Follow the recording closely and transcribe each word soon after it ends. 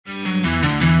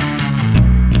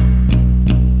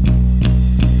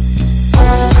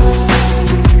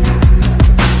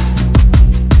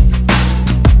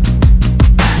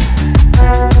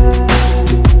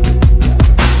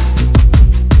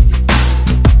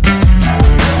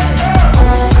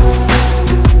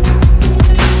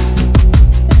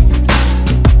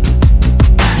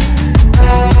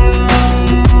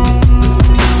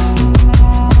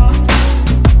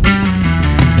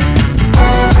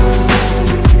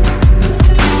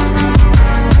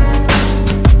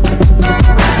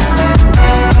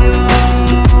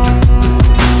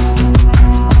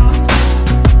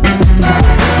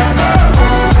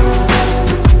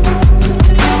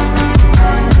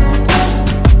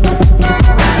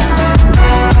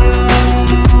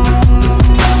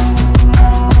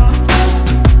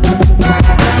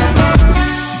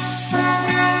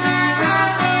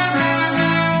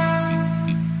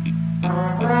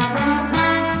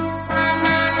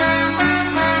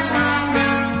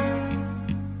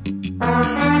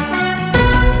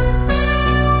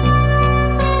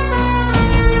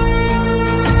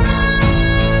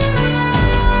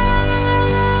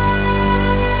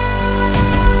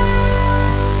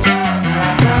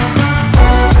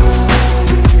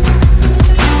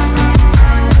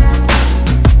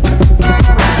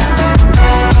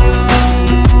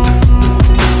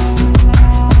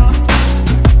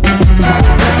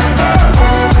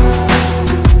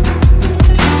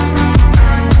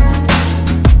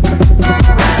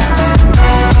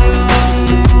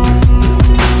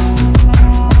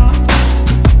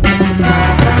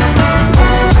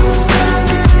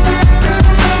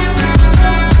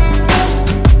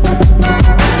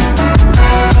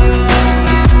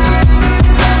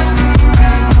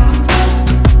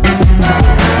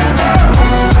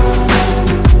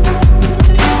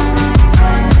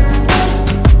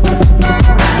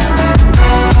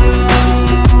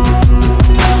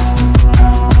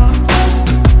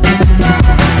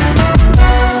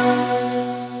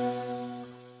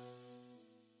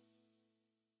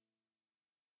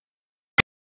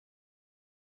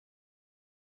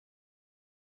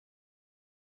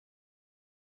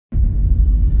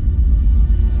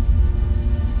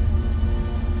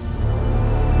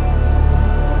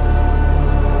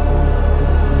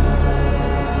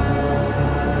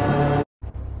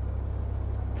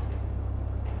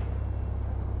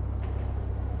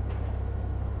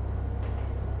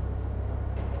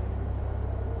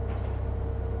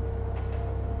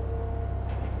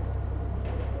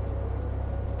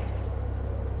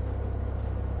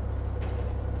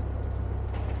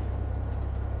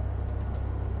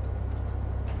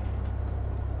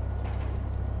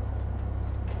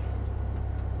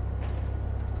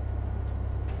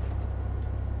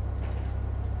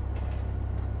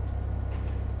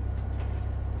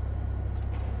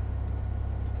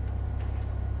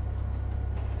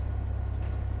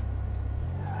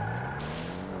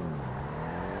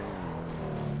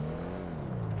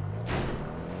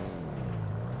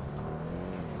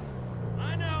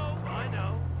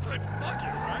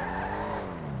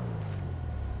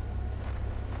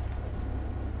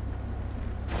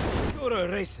You're a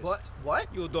racist. What? What?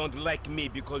 You don't like me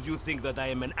because you think that I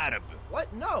am an Arab.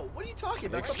 What? No. What are you talking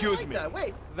about? Excuse Something me. like that.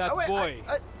 Wait. That Oh, wait, boy.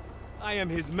 I am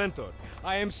his mentor.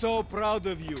 I am so proud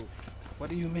of you. What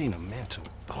do you mean, a mentor?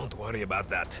 Don't worry about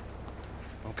that.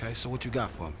 Okay, so what you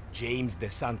got for me? James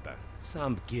DeSanta.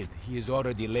 Some kid. He is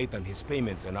already late on his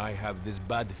payments, and I have this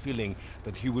bad feeling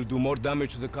that he will do more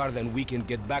damage to the car than we can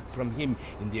get back from him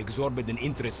in the exorbitant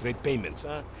interest rate payments,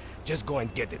 huh? Just go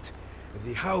and get it.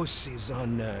 The house is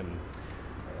on,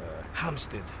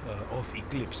 Hampstead, off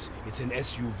Eclipse. It's an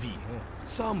SUV.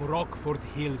 Some Rockford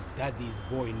Hills daddy's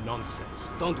boy nonsense.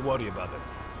 Don't worry about it.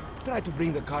 Try to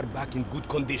bring the car back in good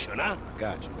condition, huh?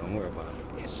 Got you, don't worry about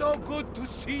it. It's so good to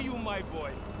see you, my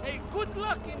boy. Hey, good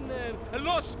luck in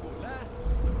law school,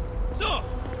 huh? So,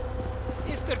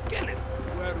 Mr. Kenneth,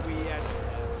 where we at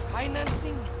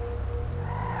financing?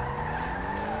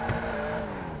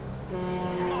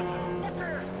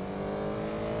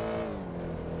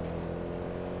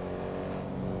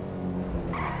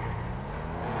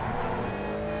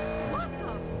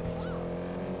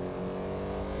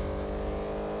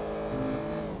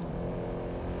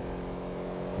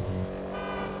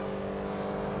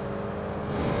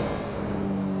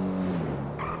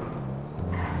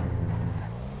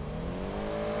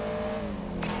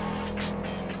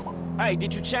 Hey,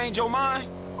 did you change your mind?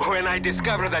 When I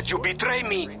discover that you betray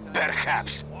me,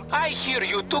 perhaps. I hear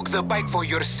you took the bike for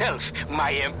yourself, my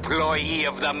employee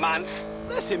of the month.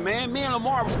 Listen, man, me and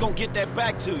Lamar was gonna get that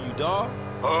back to you, dawg.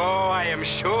 Oh, I am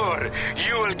sure.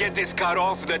 You will get this car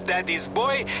off the daddy's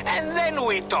boy, and then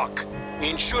we talk.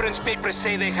 Insurance papers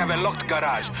say they have a locked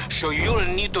garage, so you'll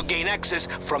need to gain access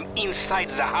from inside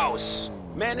the house.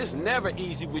 Man, it's never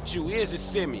easy with you, is it,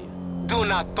 Simeon? Do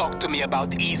not talk to me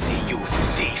about easy, you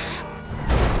thief.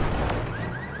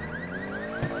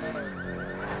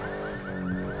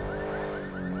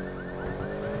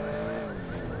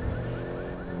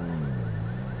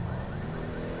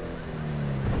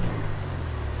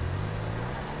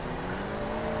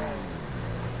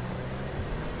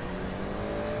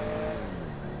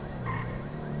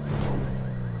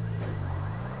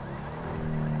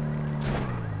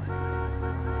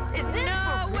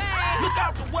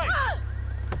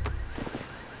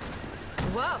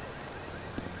 Whoa.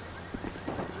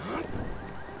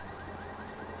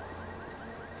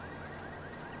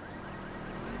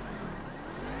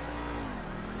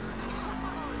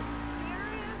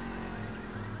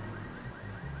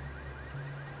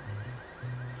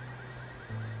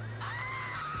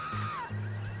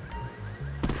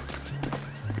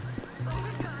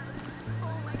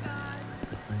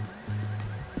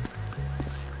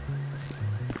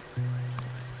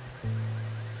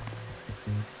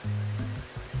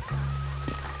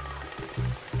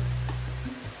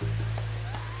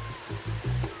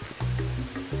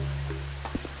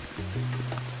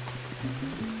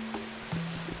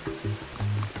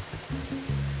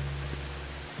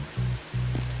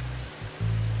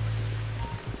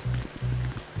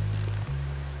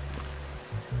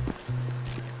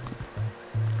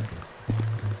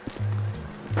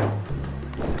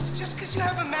 Just because you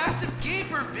have a massive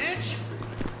gaper, bitch!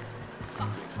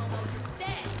 Fucking homo, you're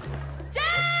dead!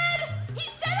 Dad! He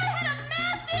said I had a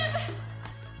massive...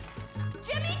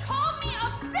 Jimmy called me a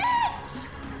bitch!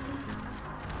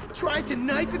 You tried to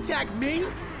knife attack me?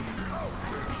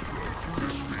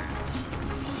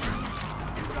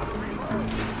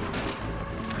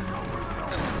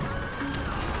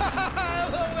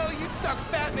 LOL, you suck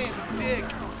Fat Man's dick!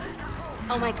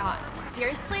 Oh my god,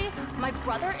 seriously? My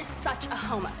brother is such a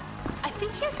homo. I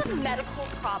think he has a medical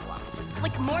problem.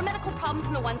 Like, more medical problems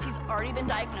than the ones he's already been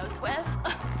diagnosed with.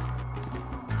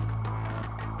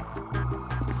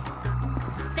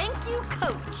 Thank you,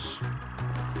 Coach.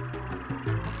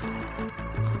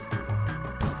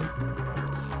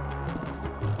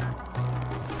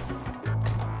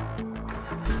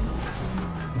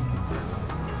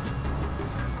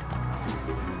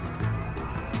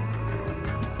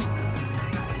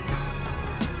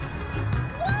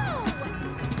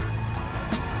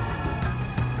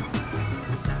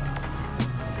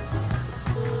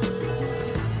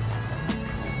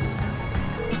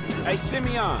 Hey,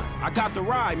 Simeon, I got the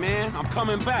ride, man. I'm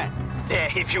coming back.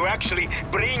 If you actually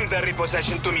bring the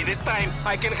repossession to me this time,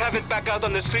 I can have it back out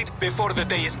on the street before the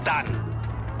day is done.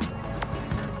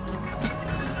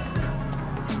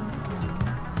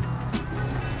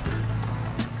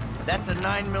 That's a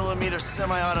 9mm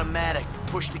semi-automatic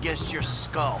pushed against your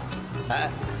skull. Huh?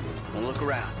 Now look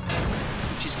around.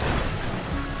 Just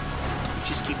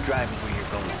keep driving where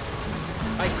you're going.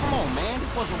 Hey, come on, man.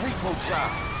 It was a repo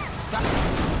job.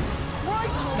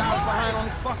 Christ, Guy was behind on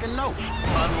his fucking note.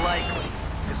 Unlikely,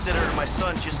 considering my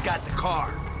son just got the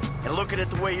car. And looking at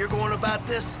the way you're going about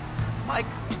this, Mike,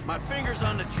 my finger's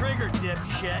on the trigger,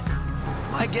 dipshit.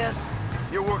 My guess,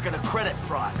 you're working a credit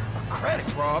fraud. Credit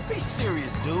fraud? Be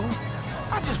serious, dude.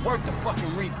 I just worked the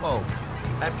fucking repo.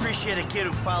 I appreciate a kid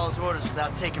who follows orders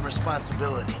without taking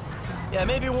responsibility. Yeah,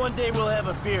 maybe one day we'll have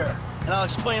a beer, and I'll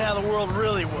explain how the world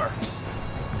really works.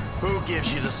 Who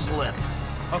gives you the slip?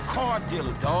 A car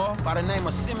dealer, dawg, by the name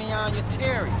of Simeon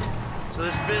Yetarian. So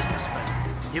this businessman,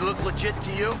 he look legit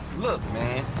to you? Look,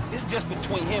 man, it's just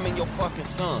between him and your fucking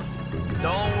son.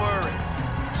 Don't worry.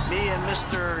 Me and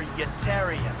Mr.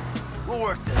 Yetarian, we'll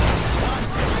work this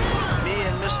out. Me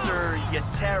and Mr.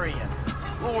 Yetarian,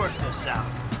 we'll work this out.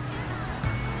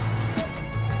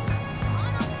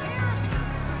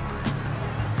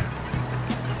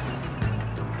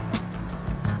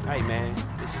 Hey, man,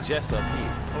 it's Jess up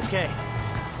here. Okay,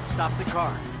 stop the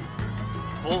car.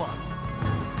 Pull up.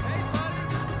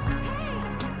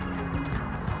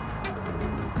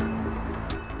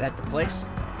 That the place?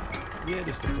 Yeah,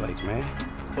 this the place, man.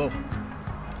 Whoa.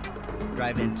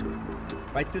 Drive into it.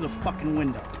 Right through the fucking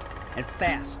window. And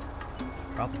fast.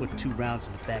 Or I'll put 2 rounds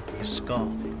in the back of your skull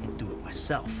and do it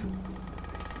myself.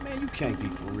 Man, you can't be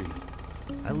for real.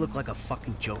 I look like a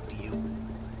fucking joke to you.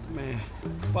 Man,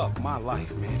 fuck my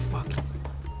life, man. Fuck it.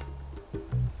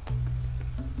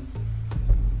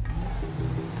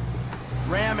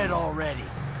 Ram it already.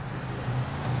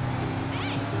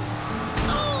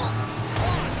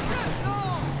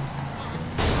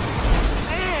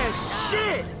 Man,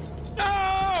 shit!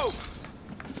 No!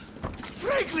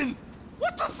 Franklin!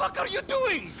 What the fuck are you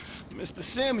doing? Mr.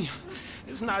 Simeon,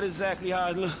 it's not exactly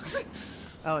how it looks.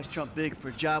 I always trump big for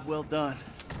a job well done.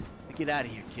 Now get out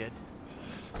of here, kid.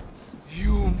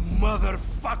 You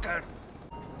motherfucker!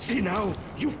 See now,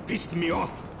 you've pissed me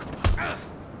off.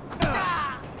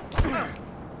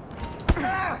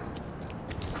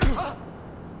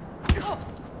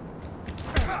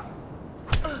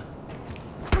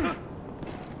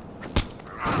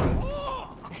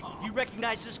 You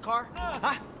recognize this car?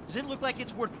 Huh? Does it look like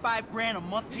it's worth $5 grand a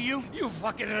month to you? You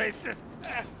fucking racist!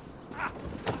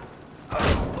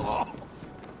 I'll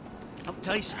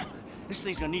tell you something. This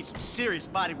thing's gonna need some serious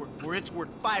body work before it's worth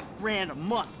 $5 grand a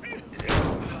month.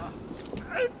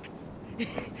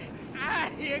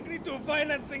 I agreed to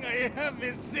financing. I have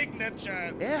his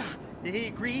signature. Yeah? Did he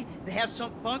agree to have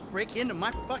some punk break into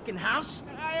my fucking house?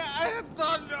 I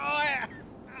don't know.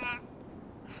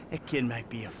 That kid might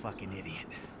be a fucking idiot.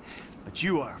 But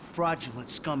you are a fraudulent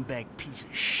scumbag piece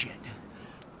of shit.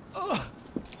 Ugh.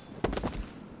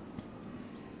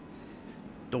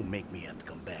 Don't make me have to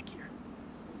come back here.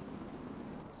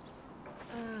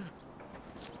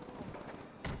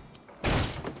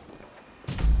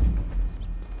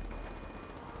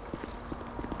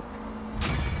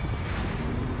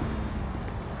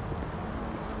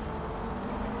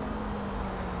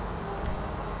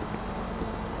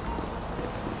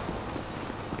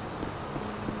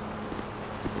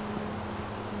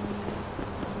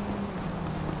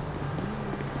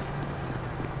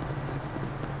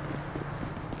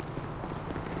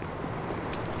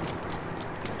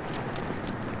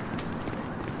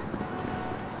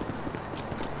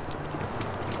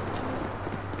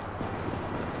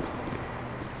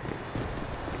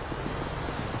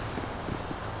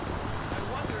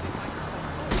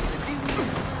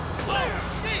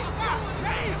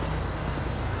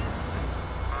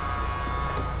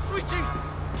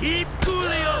 Keep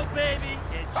coolio, baby.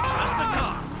 It's just a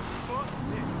car.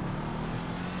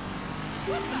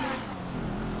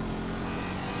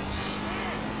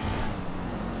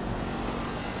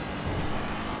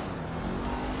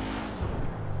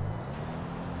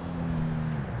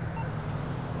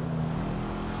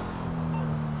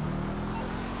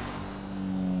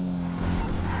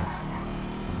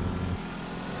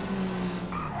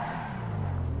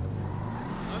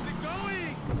 How's it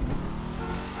going?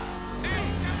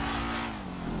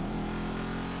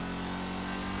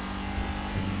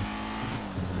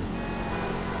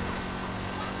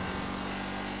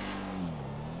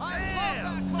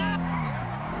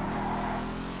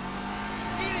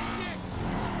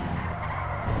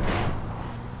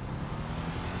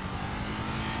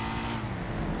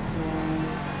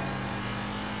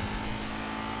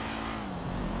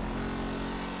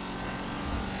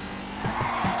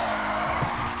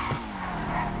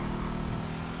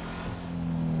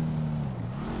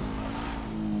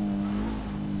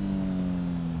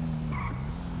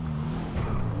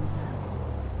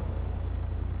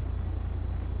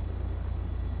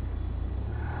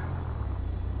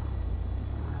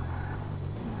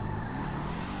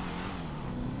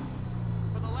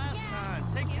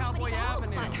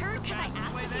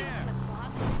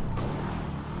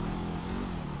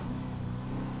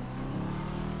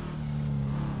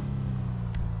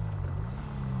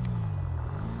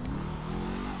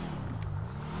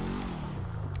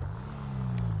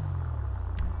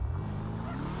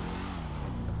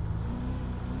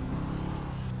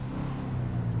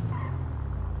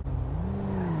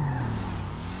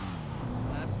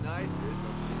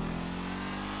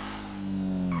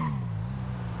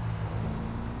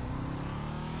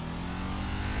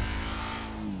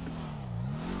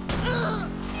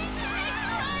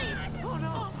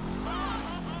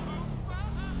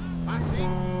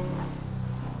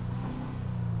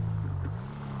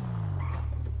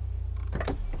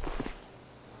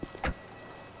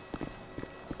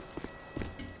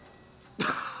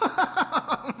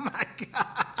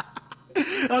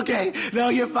 Okay, no,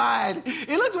 you're fine.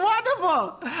 It looks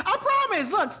wonderful. I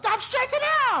promise. Look, stop stressing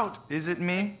out. Is it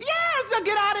me? Yes, so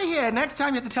get out of here. Next time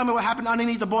you have to tell me what happened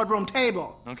underneath the boardroom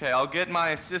table. Okay, I'll get my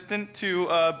assistant to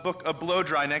book a blow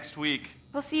dry next week.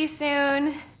 We'll see you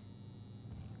soon.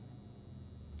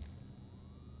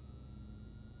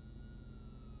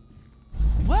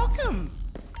 Welcome.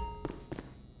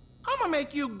 I'm gonna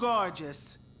make you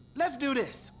gorgeous. Let's do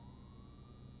this.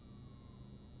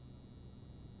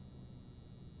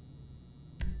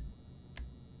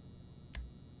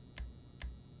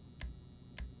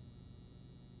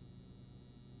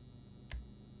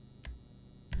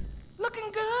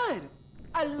 Looking good.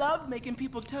 I love making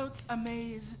people totes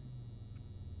amaze.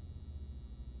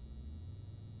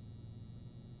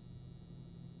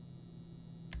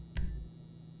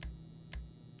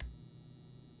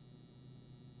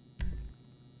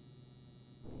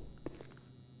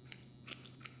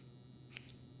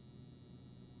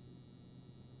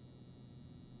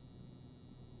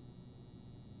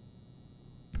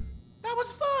 That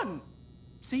was fun.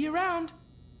 See you around.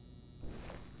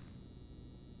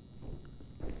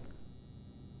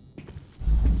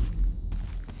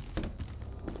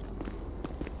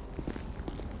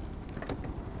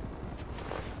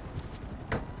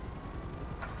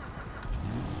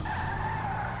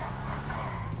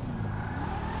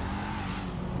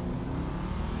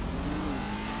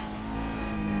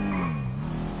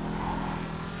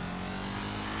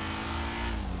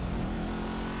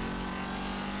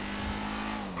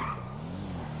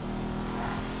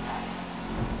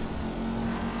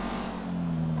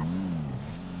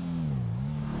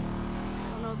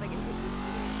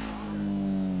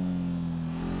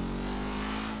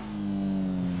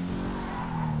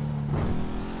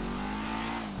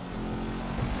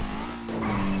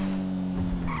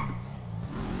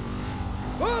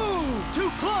 Too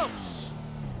close!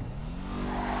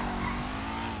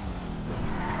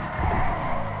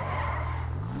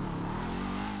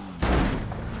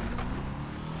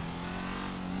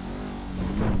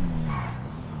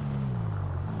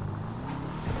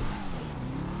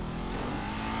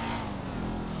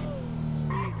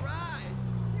 Sweet ride.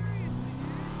 Seriously,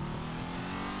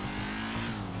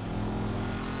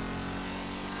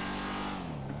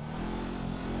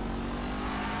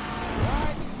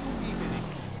 Why do you even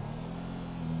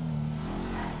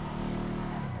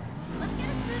Let's get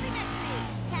a movie next week,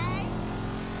 okay?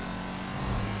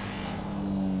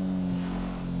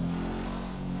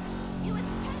 You was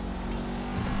supposed to be.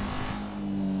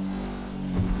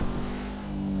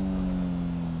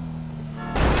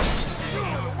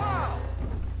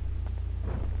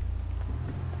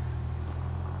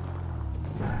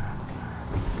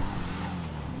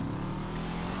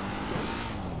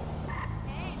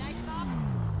 Hey, nice ball.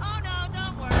 Oh no,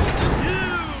 don't worry. You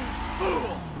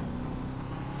fool!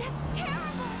 That's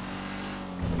terrible.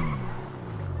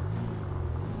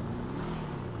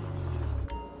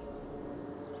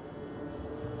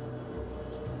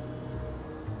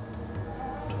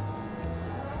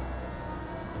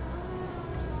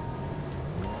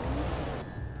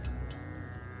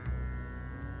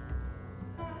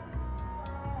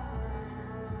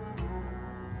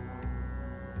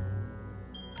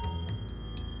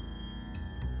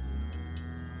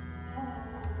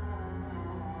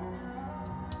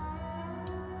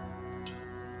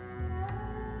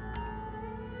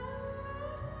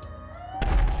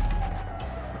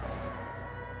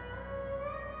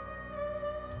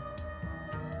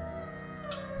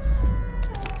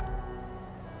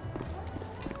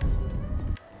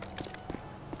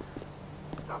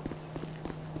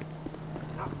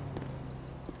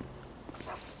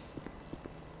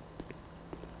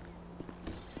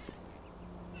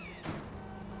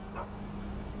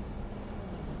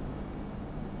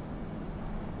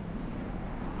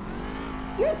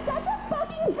 You're such a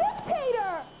fucking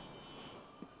dictator!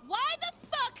 Why the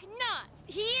fuck not?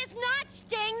 He is not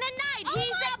staying the night. Oh He's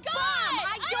my a God! bomb. I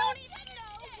I don't don't even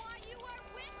know why you are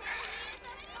with him.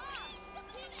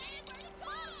 He is a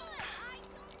bomb. I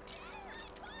don't care.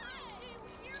 Do you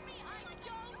hear me? I don't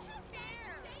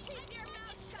care. Keep your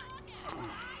mouth shut. All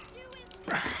I do is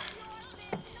mind your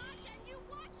business, and you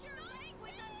watch your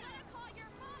language. I'm gonna call your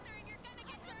mother, and you're gonna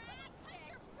get your ass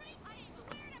kicked. I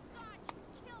swear to God, you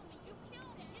kill me. You kill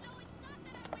me. You know, it's not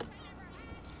that I wish I never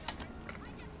had children. I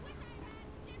just wish I had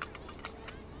different.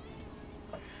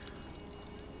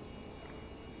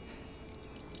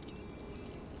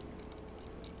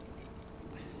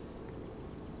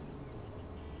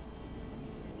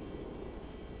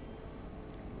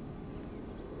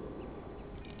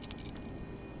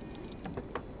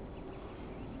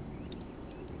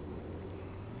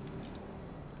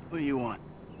 What do you want?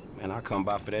 Man, I come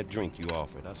by for that drink you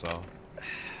offered, that's all.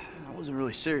 I wasn't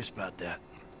really serious about that.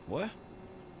 What?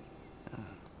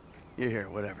 Here,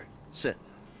 whatever. Sit.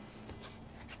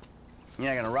 You're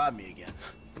not gonna rob me again.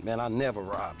 Man, I never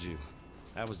robbed you.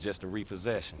 That was just a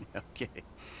repossession. Okay.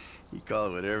 You call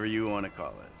it whatever you want to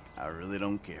call it. I really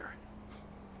don't care.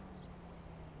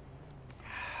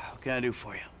 What can I do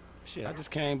for you? Shit, I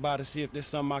just came by to see if there's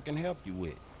something I can help you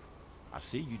with. I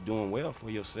see you doing well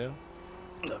for yourself.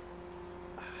 Look,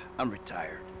 I'm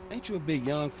retired. Ain't you a bit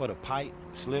young for the pipe,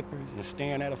 slippers, and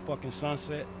staring at a fucking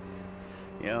sunset?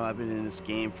 You know, I've been in this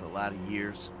game for a lot of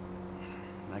years.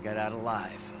 And I got out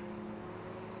alive.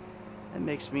 That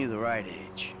makes me the right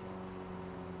age.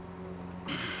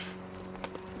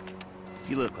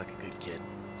 You look like a good kid.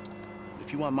 But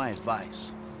if you want my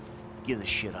advice, give this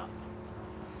shit up.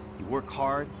 You work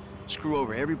hard, screw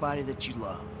over everybody that you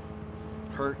love.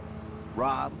 Hurt,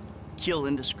 rob, kill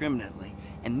indiscriminately,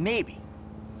 and maybe,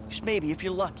 just maybe if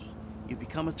you're lucky, you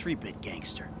become a 3-bit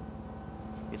gangster.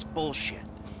 It's bullshit.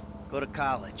 Go to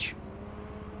college.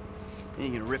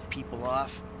 Then you're gonna rip people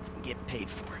off and get paid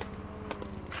for it.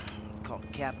 It's called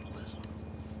capitalism.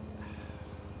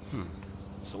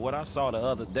 So what I saw the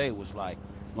other day was like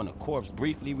when a corpse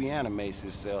briefly reanimates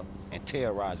itself and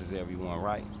terrorizes everyone,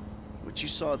 right? What you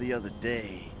saw the other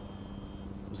day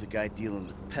was a guy dealing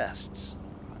with pests.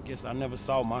 I guess I never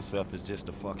saw myself as just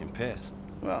a fucking pest.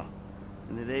 Well,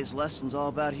 and today's lesson's all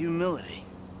about humility.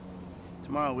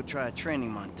 Tomorrow we'll try a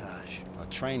training montage. A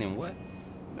training what?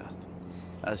 Nothing.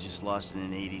 I was just lost in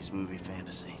an 80s movie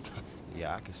fantasy.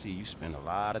 Yeah, I can see you spend a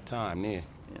lot of time there.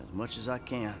 Yeah, as much as I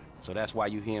can. So that's why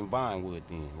you here in Vinewood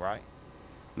then, right?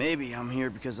 Maybe I'm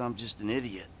here because I'm just an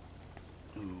idiot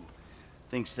who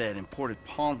thinks that imported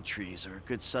palm trees are a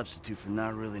good substitute for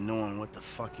not really knowing what the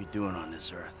fuck you're doing on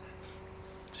this earth.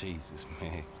 Jesus,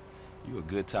 man. You a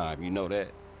good time, you know that?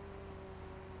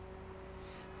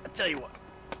 I tell you what.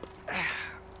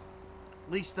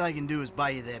 Least I can do is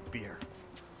buy you that beer.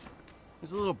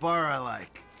 There's a little bar I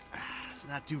like. It's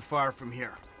not too far from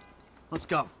here. Let's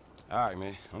go. All right,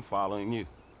 man. I'm following you.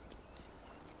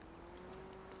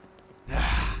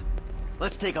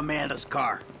 Let's take Amanda's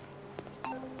car.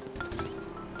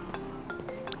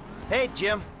 Hey,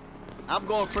 Jim. I'm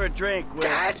going for a drink with...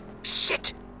 Dad!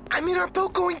 Shit! I'm in our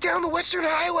boat going down the Western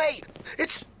Highway!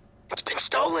 It's been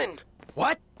stolen!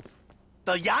 What?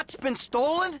 The yacht's been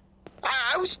stolen?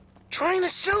 I was trying to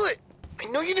sell it. I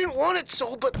know you didn't want it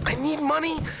sold, but I need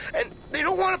money, and they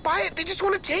don't want to buy it. They just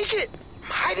want to take it. I'm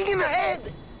hiding in the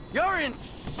head. You're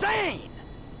insane!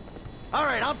 All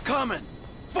right, I'm coming.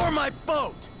 For my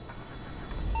boat!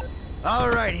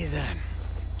 Alrighty then.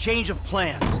 Change of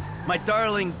plans. My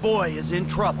darling boy is in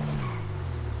trouble.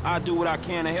 I'll do what I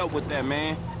can to help with that,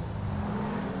 man.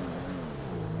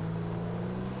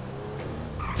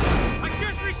 I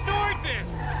just restored this!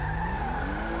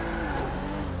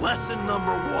 Lesson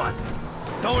number 1.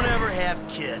 Don't ever have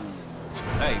kids.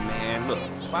 Hey, man, look.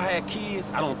 If I had kids,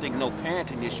 I don't think no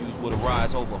parenting issues would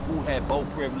arise over who had boat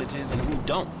privileges and who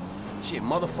don't. Shit,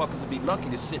 motherfuckers would be lucky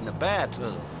to sit in a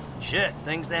bathtub. Shit,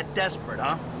 things that desperate,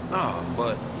 huh? No,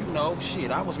 but, you know,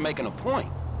 shit, I was making a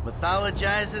point.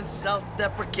 Mythologizing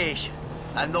self-deprecation.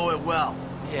 I know it well.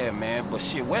 Yeah, man, but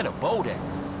shit, where the boat at?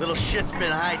 Little shit's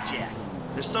been hijacked.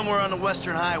 They're somewhere on the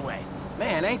Western Highway.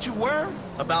 Man, ain't you worried?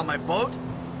 About my boat?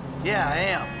 Yeah, I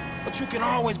am. But you can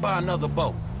always buy another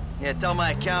boat. Yeah, tell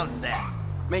my accountant that.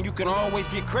 Man, you can always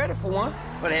get credit for one.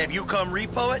 But have you come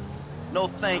repo it? No,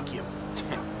 thank you.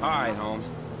 All right, homie.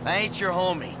 I ain't your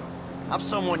homie. I'm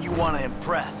someone you want to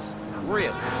impress.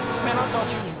 Really? Man, I thought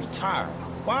you was retired.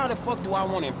 Why the fuck do I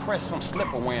want to impress some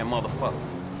slipper-wearing motherfucker?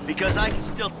 Because I can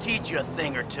still teach you a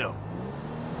thing or two.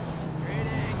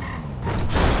 Greetings.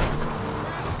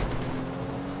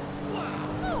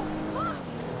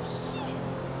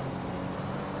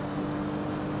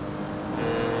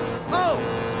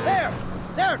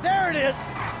 Oh, there it is.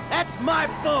 That's my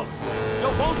boat.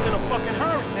 Your boat's in a fucking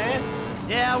hurry, man.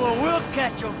 Yeah, well, we'll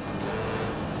catch him.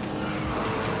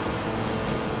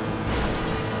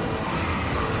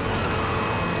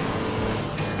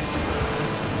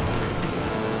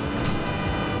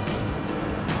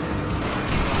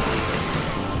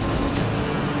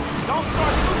 Don't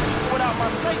start shooting without my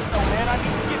say-so, man. I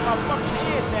need to get my fucking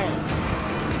head down.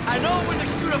 I know when to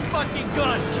shoot a fucking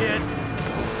gun, kid.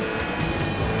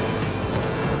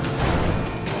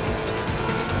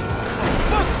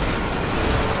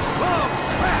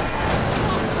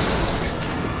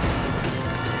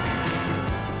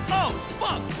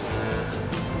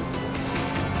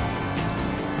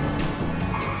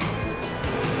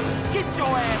 Get your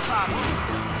ass out of here!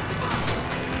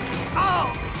 Oh,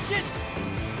 shit!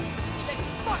 They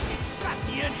fucking shot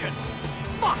the engine!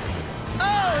 Fuck!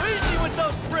 Oh, easy with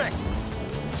those bricks!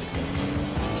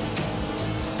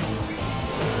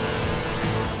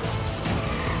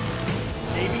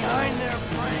 Stay behind there,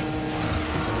 Frank.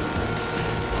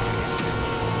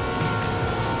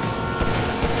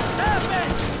 Stop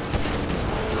it!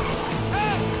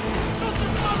 Hey! Shoot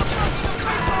this motherfucker in the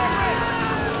face already!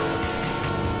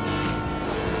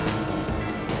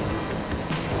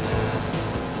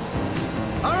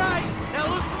 All right, now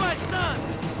look for my son.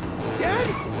 Dad?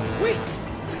 Wait,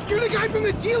 you're the guy from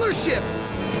the dealership.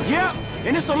 Yep,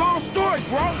 and it's a long story,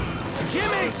 bro.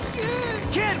 Jimmy!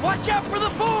 Kid, watch out for the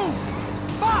boom!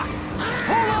 Fuck!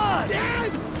 Hold on!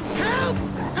 Dad! Help!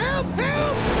 Help!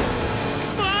 Help!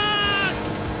 Fuck!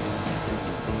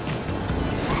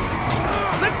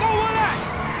 Let go of that!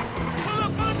 Pull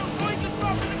up on the point to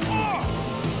drop in the car!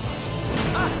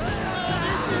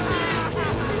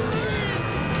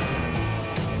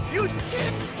 You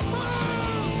kid!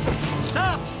 The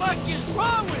fuck is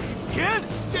wrong with you, kid?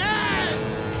 Dad!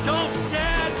 Don't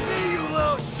dad me, you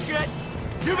little shit!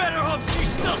 You better hope she's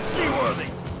still seaworthy!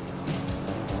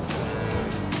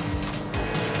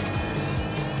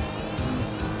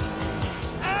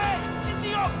 Hey! Get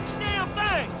me off this damn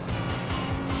thing!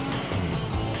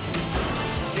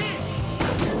 Shit!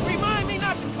 Remind me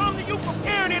not to come to you for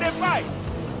parenting advice!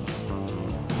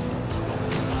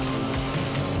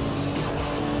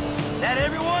 That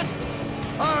everyone?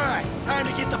 All right, time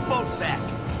to get the boat back.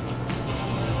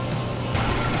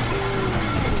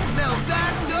 Now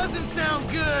that doesn't sound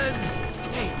good.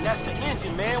 Hey, that's the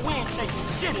engine, man. We ain't chasing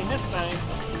shit in this thing.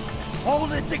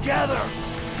 Hold it together!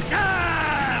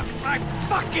 Ah! My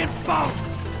fucking boat!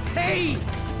 Hey,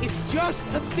 it's just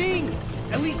a thing.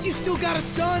 At least you still got a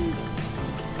son.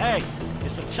 Hey,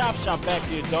 it's a chop shop back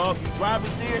there, dog. You drive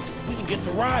us there, we can get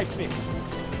the ride fixed.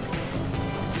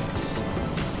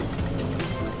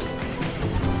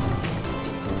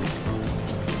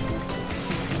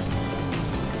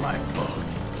 My boat.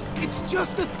 It's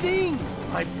just a thing.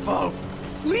 My boat!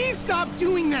 Please stop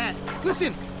doing that.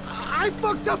 Listen, I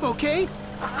fucked up, okay?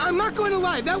 I'm not going to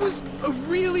lie. That was a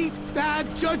really bad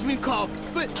judgment call.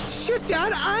 But shit,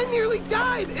 Dad, I nearly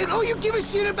died. And all you give a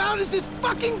shit about is this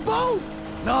fucking boat.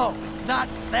 No, it's not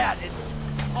that. It's...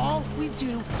 All we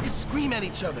do is scream at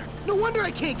each other. No wonder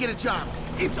I can't get a job.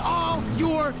 It's all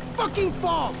your fucking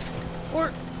fault.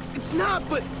 Or it's not,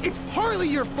 but it's partly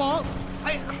your fault.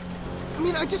 I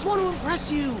mean, I just want to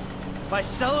impress you. By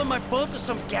selling my boat to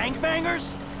some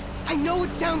gangbangers? I know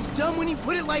it sounds dumb when you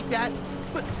put it like that,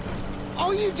 but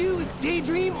all you do is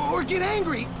daydream or get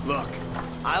angry. Look,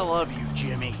 I love you,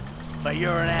 Jimmy, but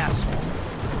you're an asshole.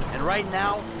 And right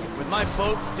now, with my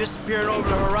boat disappearing over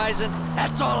the horizon,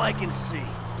 that's all I can see.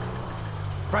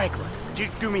 Franklin, would you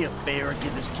do me a favor and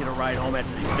give this kid a ride home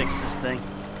after they fix this thing?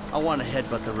 I want to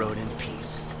headbutt the road in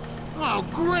peace. Oh,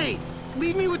 great!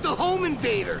 Leave me with the home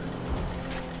invader.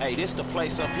 Hey, this the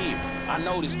place up here. I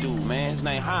know this dude, man. His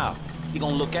name Hal. He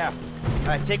gonna look after me. All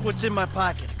right, take what's in my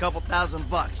pocket, a couple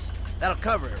 $1,000. That'll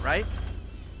cover it, right?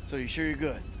 So you sure you're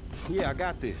good? Yeah, I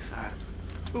got this. All right.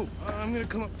 Ooh, I'm gonna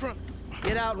come up front.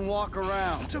 Get out and walk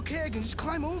around. It's okay, I can just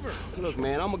climb over. Look,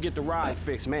 man, I'm gonna get the ride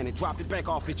fixed, man, and drop it back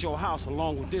off at your house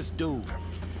along with this dude.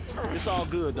 It's all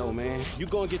good, though, man. You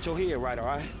go and get your head right, all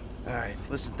right? All right,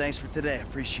 listen, thanks for today. I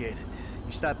appreciate it.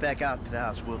 You stop back out to the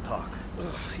house, we'll talk.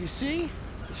 You see?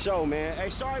 Show, man. Hey,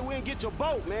 sorry we didn't get your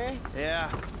boat, man.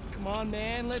 Yeah. Come on,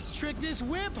 man, let's trick this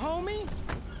whip, homie.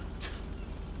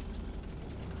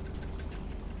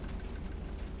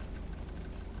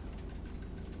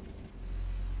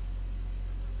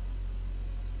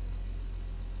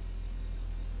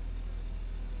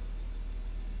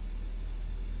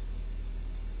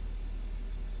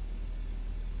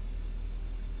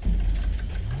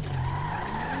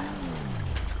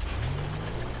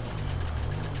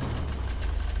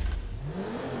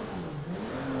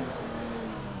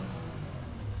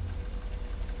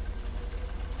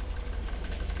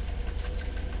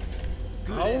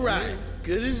 All right,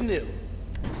 good as new.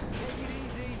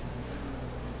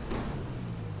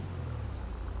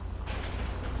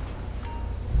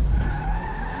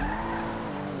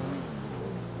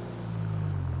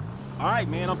 All right,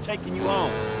 man, I'm taking you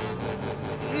home.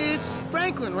 It's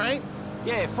Franklin, right?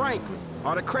 Yeah, Franklin,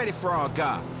 or the credit fraud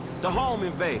guy, the home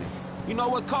invader. You know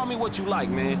what? Call me what you like,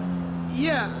 man.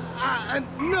 Yeah,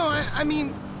 I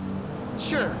mean,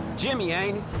 sure. Jimmy,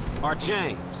 ain't it? Or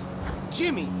James?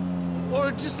 Jimmy.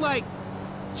 Or just like,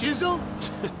 Jizzle?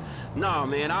 Nah,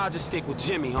 man, I'll just stick with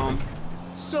Jimmy, homie.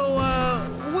 So,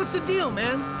 what's the deal,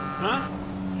 man? Huh?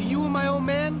 You and my old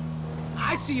man?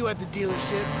 I see you at the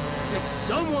dealership. Like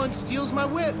someone steals my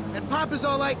whip, and Papa's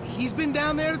all like, he's been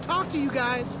down there to talk to you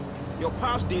guys. Your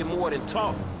pops did more than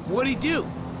talk. What'd he do?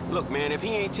 Look, man, if he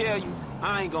ain't tell you,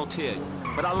 I ain't gonna tell you.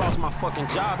 But I lost my fucking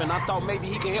job, and I thought maybe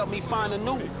he could help me find a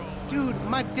new one. Dude,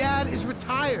 my dad is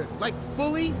retired. Like,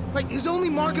 fully. Like, his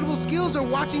only marketable skills are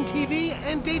watching TV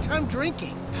and daytime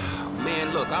drinking.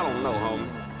 Man, look, I don't know, homie.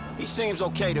 He seems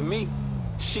okay to me.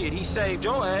 Shit, he saved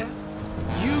your ass.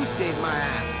 You saved my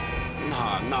ass.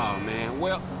 Nah, man.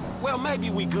 Well, maybe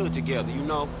we good together, you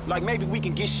know? Like, maybe we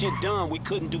can get shit done we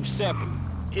couldn't do separate.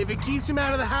 If it keeps him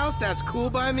out of the house, that's cool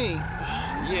by me.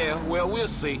 Yeah, well, we'll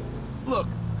see. Look,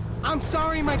 I'm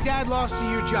sorry my dad lost you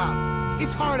your job.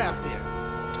 It's hard out there.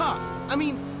 Tough. I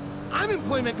mean, I'm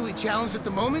employmentally challenged at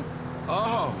the moment.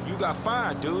 Oh, you got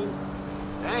fired, dude.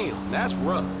 Damn, that's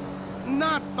rough.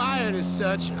 Not fired as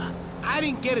such. I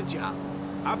didn't get a job.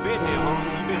 I've been there,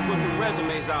 homie. You've been putting the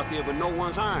resumes out there, but no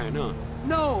one's hiring, huh?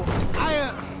 No,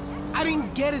 I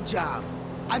didn't get a job.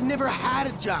 I've never had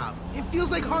a job. It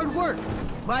feels like hard work.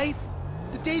 Life,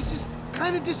 the days just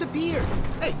kind of disappear.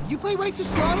 Hey, you play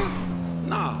Righteous Slaughter?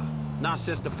 Nah, not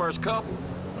since the first couple.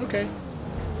 Okay.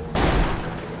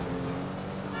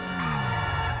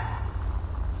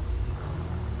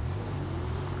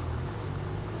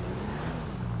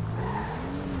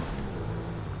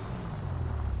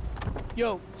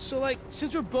 Yo, so like,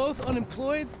 since we're both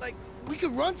unemployed, like, we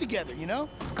could run together, you know?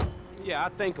 Yeah, I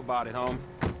think about it, homie.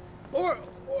 Or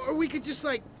we could just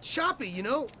like shop it, you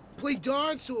know? Play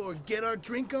darts or get our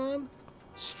drink on.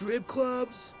 Strip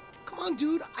clubs. Come on,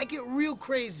 dude, I get real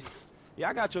crazy. Yeah,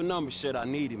 I got your number, shit. I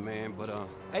need it, man. But,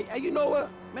 hey, you know what?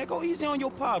 Man, go easy on your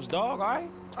pops, dog, all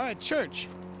right? All right, church.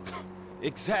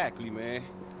 Exactly, man.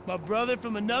 My brother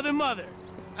from another mother.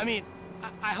 I mean,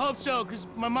 I hope so, because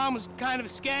my mom was kind of a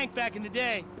skank back in the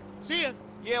day. See ya.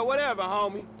 Yeah, whatever,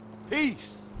 homie.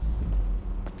 Peace.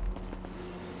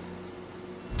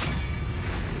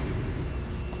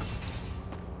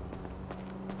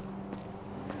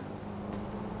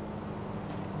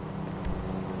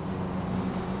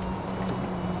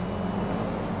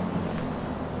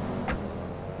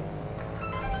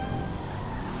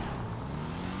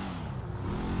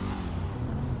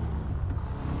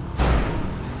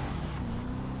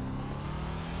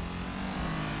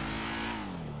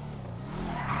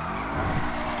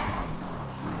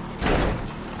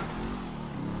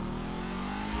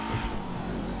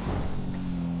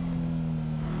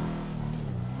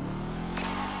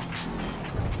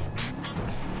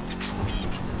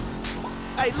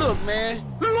 Hey, look, man.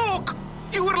 Look!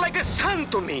 You were like a son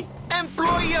to me.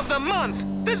 Employee of the month.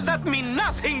 Does that mean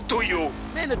nothing to you?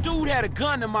 Man, the dude had a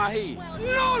gun in my head.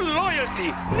 No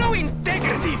loyalty, no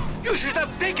integrity. You should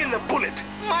have taken the bullet.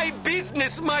 My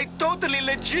business, my totally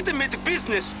legitimate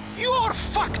business. You're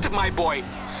fucked, my boy.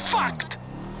 Fucked.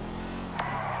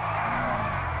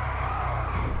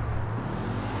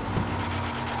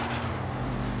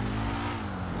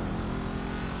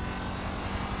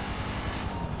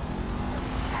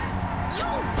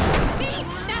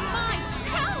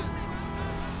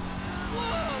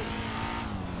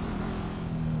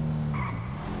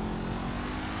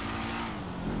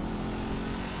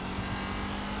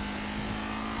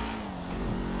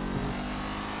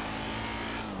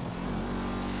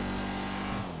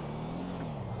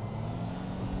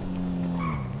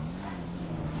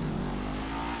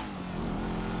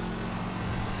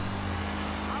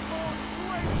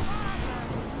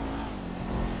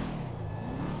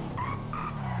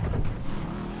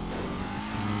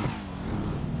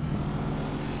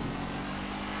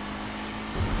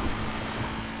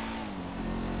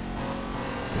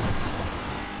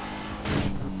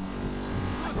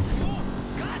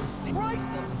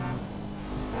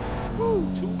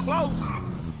 Woo, too close.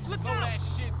 Slow that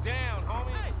shit down, homie.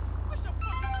 Hey, what's your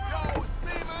fucking... Yo, it's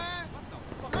me, man.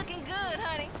 Looking good,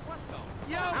 honey.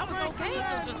 Yo, I was okay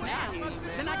until just now.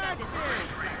 Then I got this hair.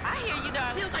 I hear you,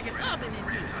 darling. Feels like an oven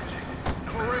in here.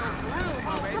 For real,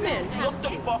 baby. Come in. Look the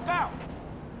fuck out.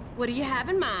 What do you have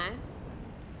in mind?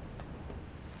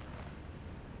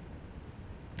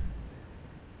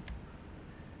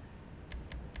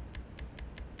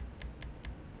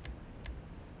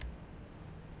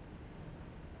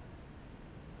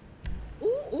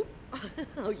 Ooh.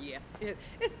 Oh, yeah.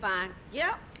 It's fine.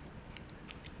 Yep.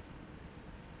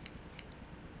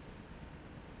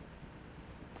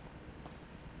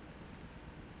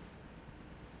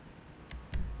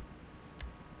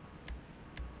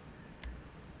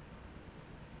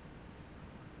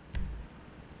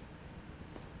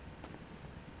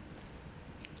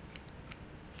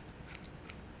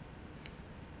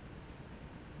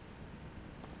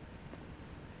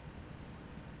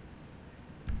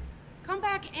 Come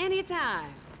back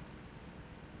anytime.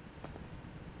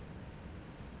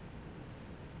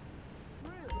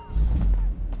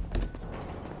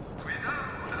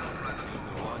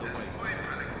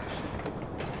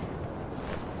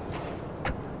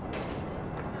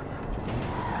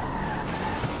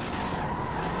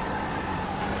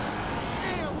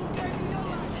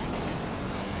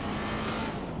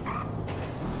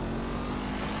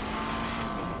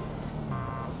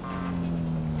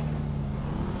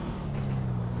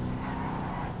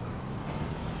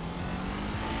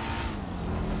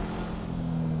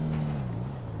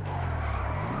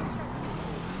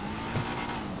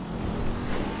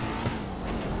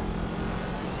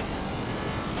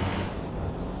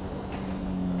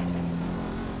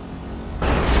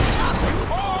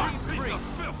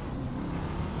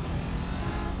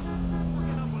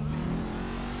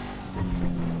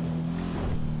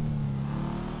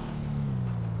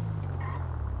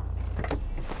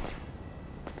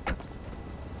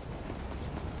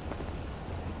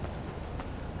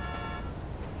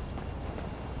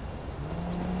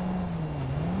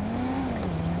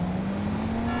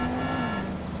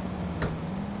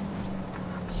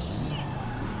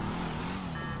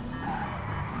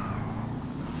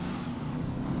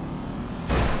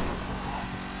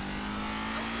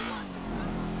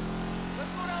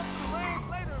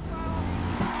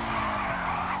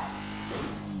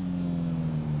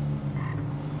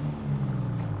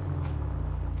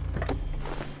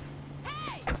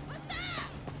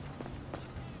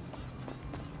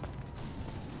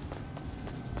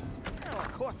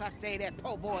 I saved that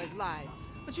poor boy's life.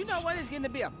 But you know what? It's getting to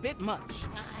be a bit much.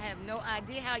 I have no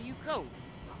idea how you cope.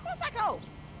 Of course I cope.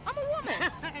 I'm a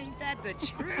woman. Ain't that the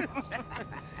truth?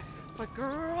 But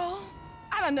girl,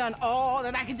 I done all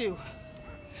that I can do.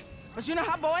 But you know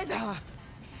how boys are.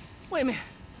 Wait a minute.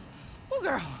 Oh,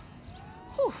 girl.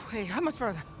 Whew, hey, how much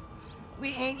further? We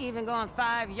ain't even gone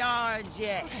 5 yards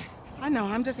yet. I know,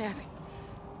 I'm just asking.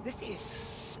 This is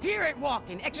spirit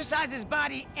walking. Exercises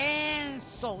body and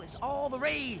soul. It's all the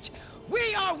rage.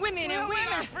 We are women and we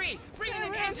are free. Free in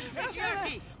an end of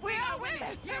security. We are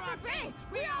women. You are free.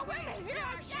 We are women. You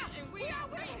are shouting. We are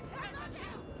women.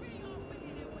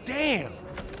 Damn.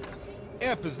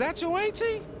 F, is that your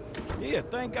auntie? Yeah,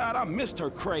 thank God I missed her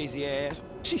crazy ass.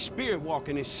 She's spirit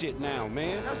walking this shit now,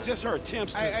 man. That's just her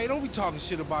attempts to... Hey, don't be talking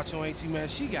shit about your auntie, man.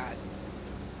 She got it.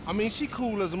 I mean, she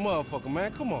cool as a motherfucker,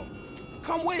 man. Come on.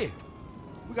 Come where?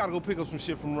 We gotta go pick up some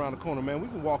shit from around the corner, man. We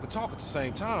can walk and talk at the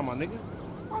same time, my nigga.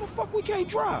 Why the fuck we can't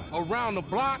drive? Around the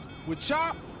block with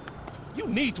Chop? You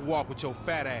need to walk with your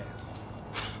fat ass.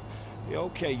 Yeah,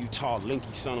 okay, you tall,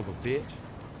 linky son of a bitch.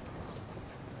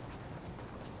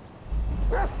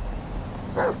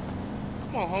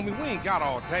 Come on, homie, we ain't got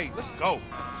all day. Let's go.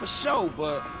 For sure,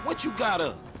 but what you got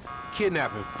up?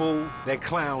 Kidnapping, fool. That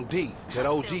clown D. That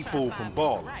OG fool from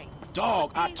Ballers.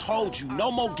 Dog, I told you,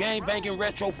 no more gang-banging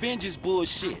retro vengeance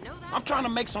bullshit. I'm trying to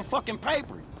make some fucking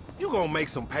paper. You gonna make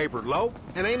some paper, Lo.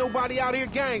 And ain't nobody out here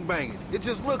gang-banging. It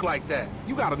just look like that.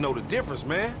 You gotta know the difference,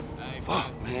 man.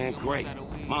 Fuck, man, great.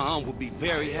 My aunt would be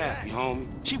very happy, homie.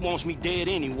 She wants me dead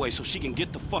anyway so she can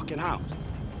get the fucking house.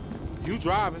 You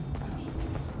driving.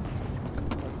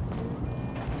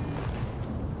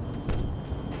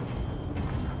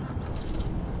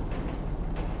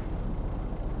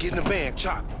 Get in the van,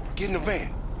 Chop. Get in the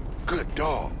van. Good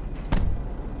dog.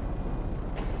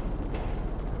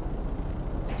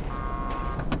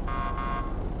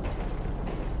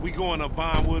 We going up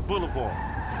Vinewood Boulevard.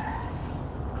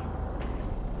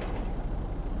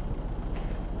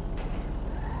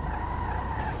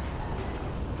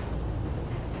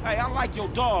 Hey, I like your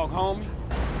dog, homie.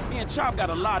 Me and Chop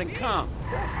got a lot in common.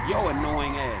 Yo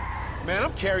annoying ass. Man,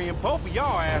 I'm carrying both of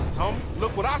y'all asses, homie.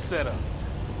 Look what I set up.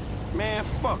 Man,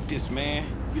 fuck this, man.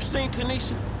 You seen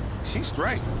Tanisha? She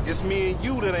straight. It's me and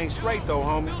you that ain't straight, though,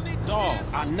 homie. Dog,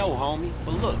 I know, homie.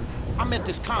 But look, I met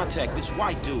this contact, this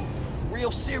white dude.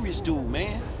 Real serious dude,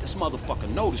 man. This motherfucker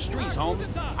know the streets, homie.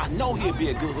 I know he'll be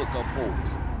a good hookup for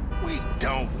us. We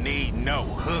don't need no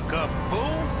hookup,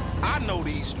 fool. I know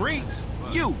these streets.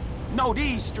 You know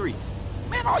these streets.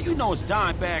 Man, all you know is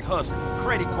dime bag hustling,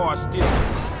 credit card stealing,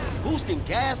 boosting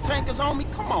gas tankers on me.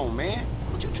 Come on, man.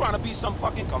 What, you trying to be some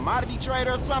fucking commodity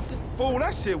trader or something? Fool,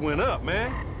 that shit went up,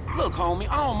 man. Look, homie,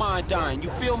 I don't mind dying, you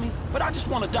feel me? But I just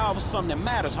want to die over something that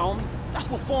matters, homie. That's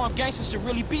what foreign gangsters should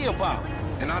really be about.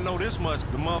 And I know this much,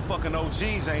 the motherfucking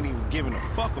OGs ain't even giving a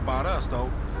fuck about us, though.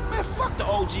 Man, fuck the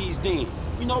OGs then.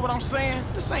 You know what I'm saying?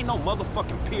 This ain't no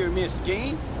motherfucking pyramid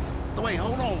scheme. Wait,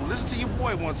 hold on. Listen to your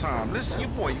boy one time. Listen to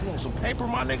your boy. You want some paper,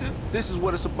 my nigga? This is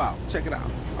what it's about. Check it out.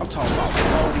 I'm talking about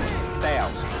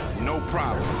 40,000. No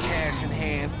problem. Cash in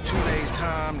hand, 2 days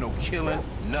time, no killing,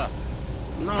 nothing.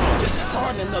 No, just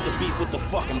starting another beef with the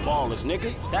fucking Ballers,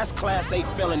 nigga. That's Class A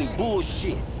felony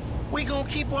bullshit. We gonna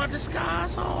keep our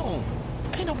disguise on.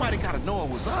 Ain't nobody gotta know it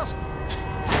was us.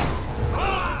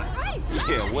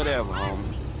 Yeah, whatever,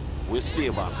 homie. We'll see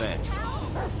about that.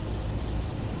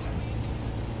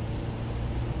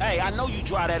 Hey, I know you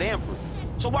drive that Emperor.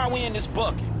 So why we in this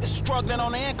bucket? It's struggling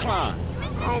on the incline.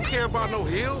 I don't care about no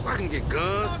hills. I can get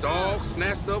guns, dogs,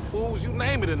 snatched up fools, you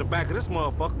name it in the back of this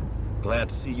motherfucker. Glad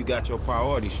to see you got your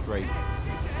priorities straight.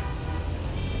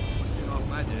 Off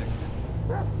my dick.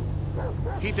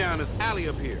 He down this alley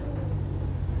up here.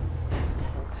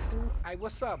 Hey,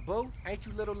 what's up, boo? Ain't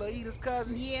you little Laida's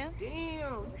cousin? Yeah. Damn,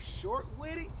 you short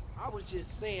with it? I was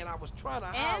just saying, I was trying to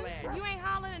holler at you. You ain't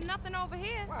hollering at nothing over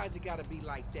here. Why has it gotta be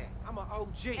like that? I'm an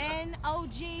OG. And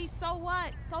OG, so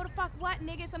what? So the fuck what,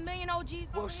 nigga? It's a million OGs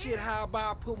Well, over shit, here. how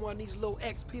about I put one of these little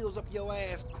X pills up your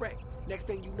ass crack? Next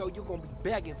thing you know, you're gonna be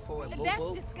begging for it, boo-boo.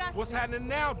 That's disgusting. What's happening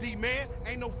now, D-man?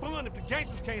 Ain't no fun if the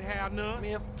gangsters can't have none.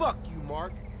 Man, fuck you,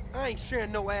 Mark. I ain't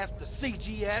sharing no ass with the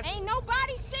CGS. Ain't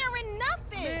nobody sharing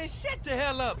nothing. Man, shut the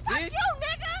hell up, fuck bitch. you,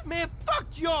 nigga. Man, fuck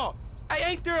y'all.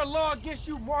 Hey, ain't there a law against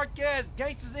you mark-ass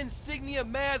gangsters, insignia,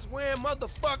 mask-wearing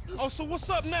motherfuckers? Oh, so what's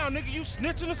up now, nigga? You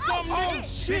snitching or something? Oh,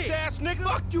 shit. Bitch-ass nigga.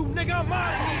 Fuck you, nigga. I'm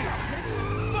out of here.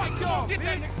 Fuck y'all, Get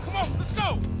that bitch. nigga. Come on, let's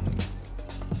go.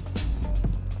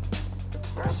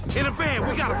 In the van,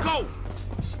 we gotta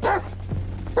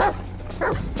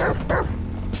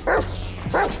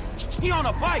He on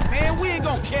a bike, man. We ain't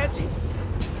gonna catch him.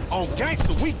 On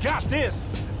gangster, we got this.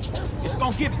 It's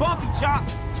gonna get bumpy, Chop.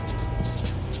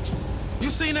 You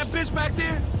seen that bitch back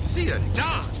there? She a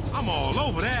dime. I'm all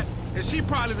over that. And she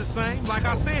probably the same. Like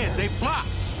I said, they block.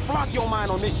 Flock your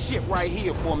mind on this shit right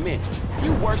here for a minute.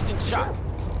 You worse than Chop.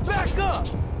 Back up!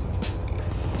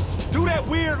 Do that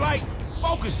weird, like,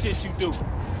 focus shit you do.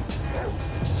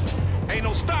 Ain't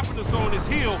no stopping us on this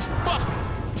hill. Fuck it.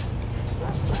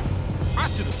 I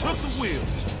should've took the wheel.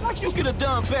 Like you could've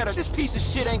done better. This piece of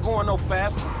shit ain't going no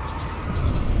faster.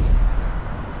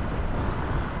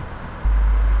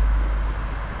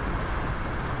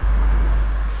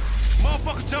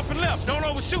 Motherfucker jumping left. Don't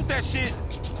overshoot that shit.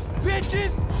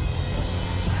 Bitches!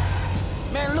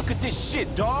 Man, look at this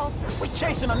shit, dawg. We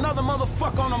chasing another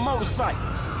motherfucker on a motorcycle.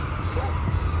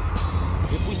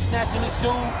 If we snatching this dude,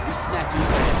 we snatching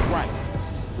his ass right.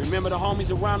 Remember the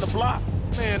homies around the block?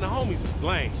 Man, the homies is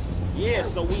lame. Yeah,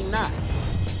 so we not.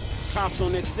 Cops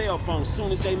on their cell phone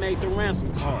soon as they made the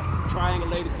ransom call.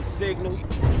 Triangulated the signal.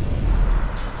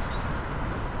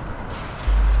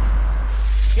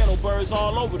 Ghetto birds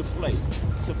all over the place.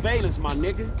 Surveillance, my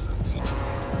nigga.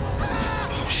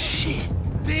 Oh, shit.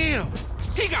 Damn.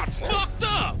 He got fucked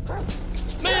up.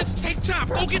 Man, take Chop.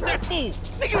 Go get that fool.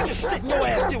 Nigga, you just sitting your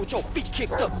ass there with your feet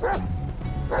kicked up.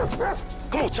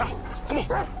 Come on, Chop. Come on.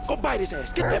 Go bite his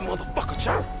ass. Get that motherfucker,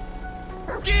 Chop.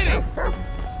 Get him.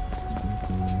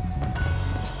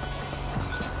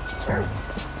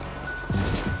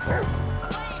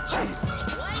 Jesus.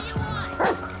 What do you want?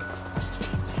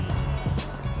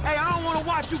 Hey, I don't want to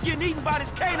watch you getting eaten by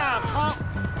this canine, punk.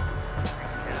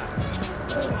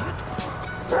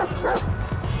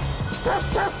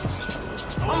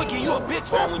 I'm gonna give you a big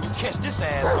bone when you catch this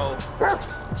asshole.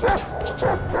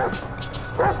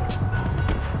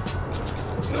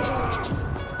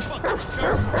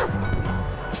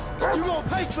 You won't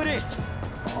pay for this.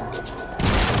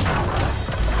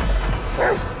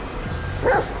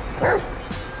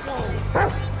 Whoa.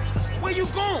 Where you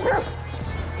going?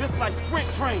 This like sprint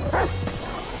training.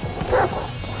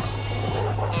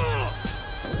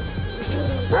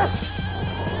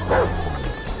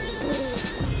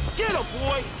 Get him,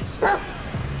 boy!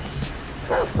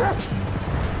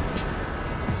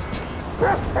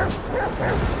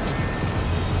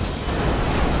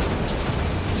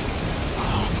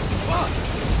 Oh, fuck!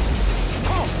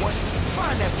 Come on, boy!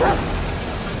 Find that boy!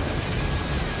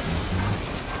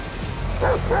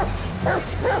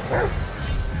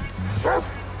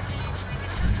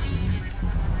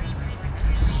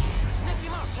 Sniff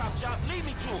him out, Chop. Lead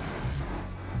me to him.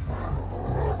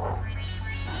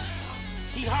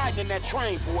 He hiding in that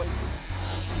train, boy.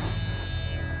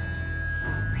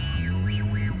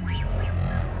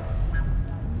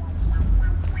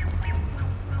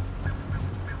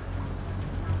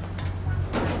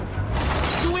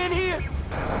 You in here?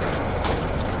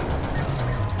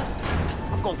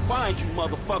 I'm gonna find you,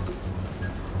 motherfucker.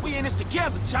 We in this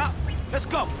together, Chop. Let's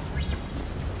go.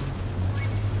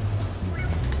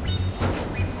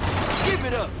 Give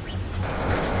it up.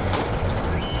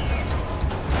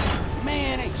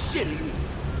 Man, ain't shit in here.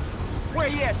 Where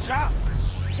you at, Chop?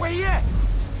 Where you at?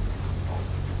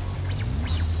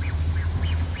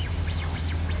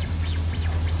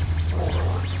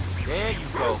 There you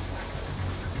go.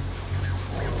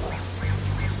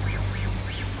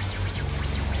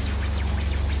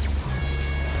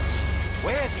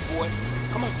 Where is he, boy?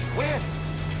 Come on, where is he?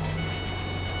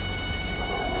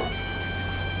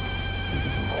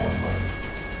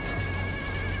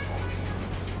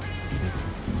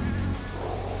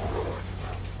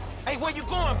 Hey, where you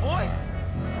going, boy?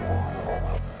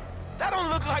 That don't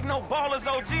look like no Baller's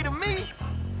OG to me.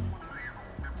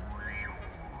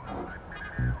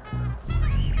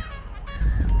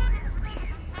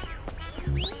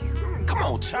 Come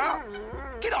on, Chop.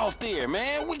 Get off there,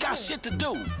 man. We got shit to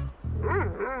do.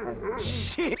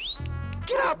 Shit.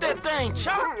 Get out that thing,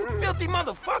 Chop, you filthy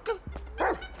motherfucker.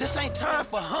 This ain't time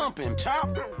for humping,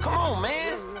 Chop. Come on,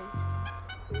 man.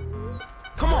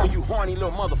 Come on, you horny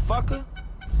little motherfucker.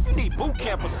 You need boot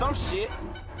camp or some shit.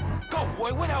 Go,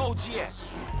 boy, where the OG at?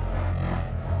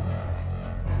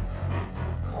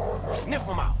 Sniff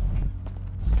him out.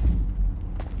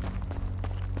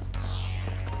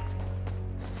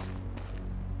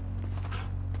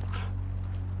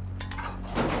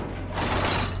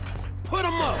 Put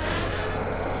him up.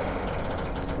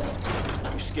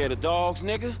 You scared of dogs,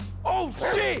 nigga? Oh,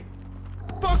 shit!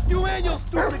 Fuck you and your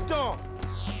stupid dog!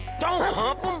 Don't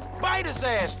hump him. Bite his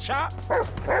ass, Chop.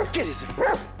 Get his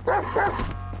ass.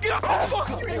 Get up! Oh,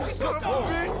 fuck you, you son of a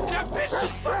bitch! That bitch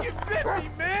just fucking bit me,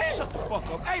 man! Shut the fuck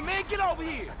up. Hey, man, get over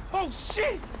here! Oh,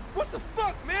 shit! What the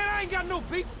fuck, man? I ain't got no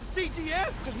beef with the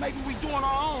CGF. Cause maybe we doing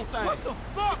our own thing. What the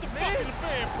fuck, man? Fuck the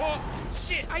fan, Paul.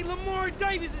 Shit. Hey, Lamar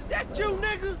Davis, is that you,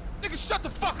 nigga? Nigga, shut the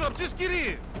fuck up. Just get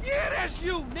in. Yeah, that's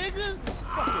you, nigga.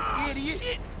 Fucking idiot.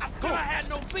 Shit. I said I had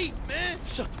no beef, man.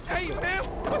 Shut the Hey, man,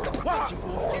 what the fuck?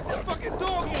 Get this fucking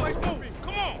dog away from me.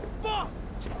 Come on. Fuck.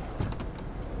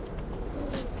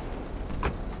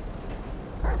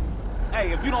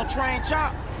 Hey, if you don't train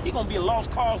Chop, he gonna be a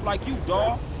lost cause like you,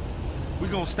 dawg. We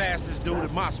gonna stash this dude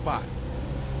at my spot.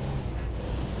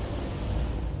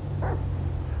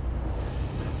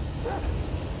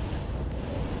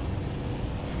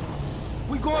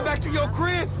 We going back to your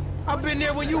crib? I've been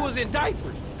there when you was in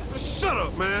diapers. Shut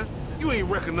up, man. You ain't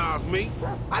recognize me.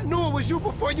 I knew it was you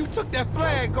before you took that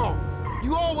flag off.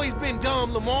 You always been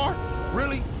dumb, Lamar.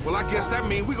 Really? Well, I guess that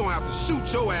means we gonna have to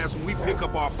shoot your ass when we pick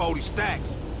up our 40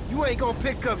 stacks. You ain't gonna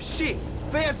pick up shit.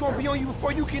 Fans gonna be on you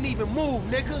before you can even move,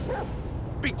 nigga.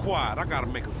 Be quiet. I gotta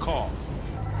make a call.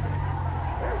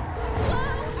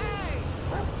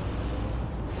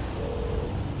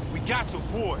 We got your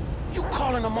boy. You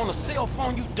calling them on a cell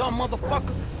phone, you dumb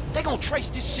motherfucker? They gonna trace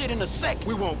this shit in a second.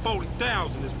 We want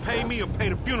 40,000. Is pay me or pay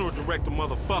the funeral director,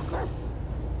 motherfucker.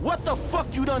 What the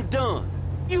fuck you done?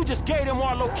 You just gave them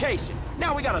our location.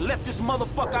 Now we gotta let this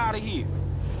motherfucker out of here.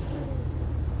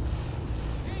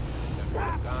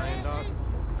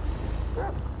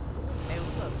 Hey,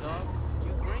 what's up, dog?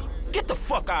 You green? Get the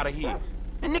fuck out of here.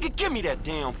 And nigga, give me that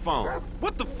damn phone.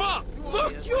 What the fuck?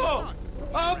 Fuck y'all.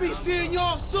 I'll be seeing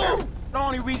y'all soon. The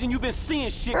only reason you been seeing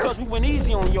shit cause we went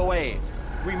easy on your ass.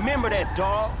 Remember that,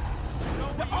 dog.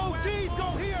 The OG's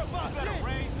gonna hear about this.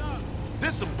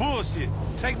 This some bullshit.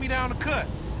 Take me down the cut.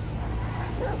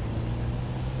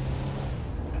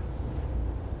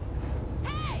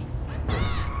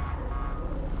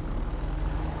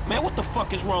 Man, what the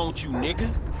fuck is wrong with you,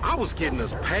 nigga? I was getting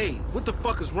us paid. What the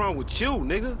fuck is wrong with you,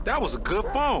 nigga? That was a good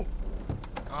phone.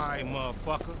 All right,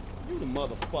 motherfucker. You the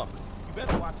motherfucker. You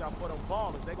better watch out for them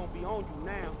ballers. They gonna be on you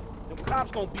now. Them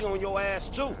cops gonna be on your ass,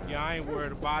 too. Yeah, I ain't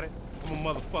worried about it. I'm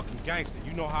a motherfucking gangster.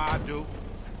 You know how I do.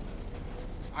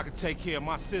 I can take care of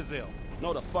my sizzle.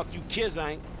 No, the fuck you kids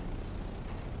ain't.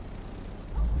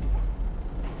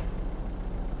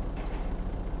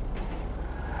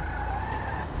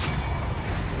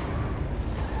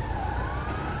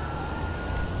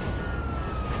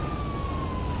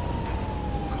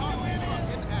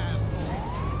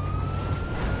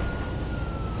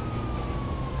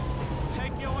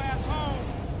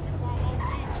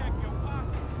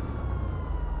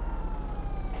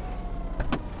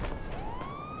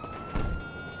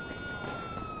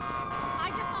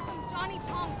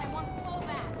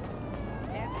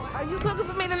 Are you cooking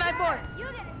for me tonight, boy? You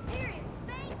get a serious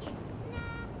spanking.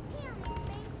 Now, he only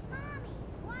thanks Mommy.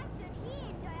 Why should he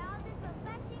enjoy all this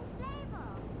refreshing flavor?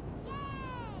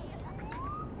 Yay!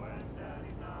 When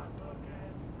Daddy's not looking,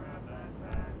 grab that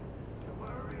pack. Don't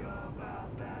worry about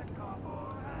that cop or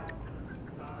hat.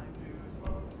 Time to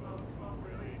smoke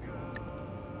really good.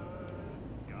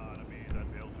 Gotta be that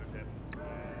filter tip.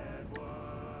 Red one.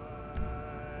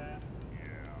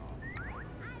 Yeah.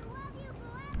 I love you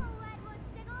forever, Redwood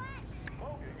cigarette.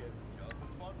 Smoking is just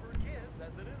as fun for kids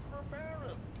as it is for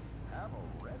parents. Have a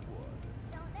Redwood.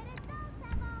 Don't let adults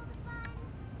have all the fun.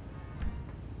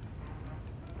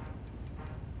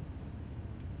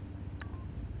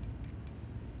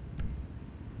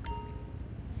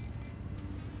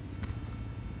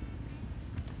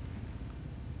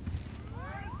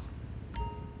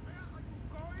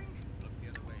 Look the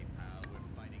other way, pal. We're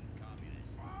fighting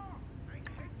communists. Oh, I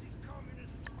hate these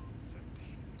communists. They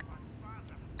killed my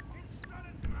father.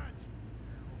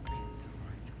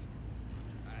 Instantly.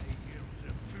 I am the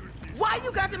filthy. Why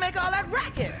you got to make all that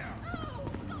racket?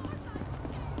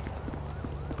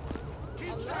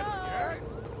 Keep shutting,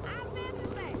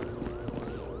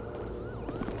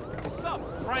 What's up,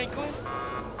 Franklin?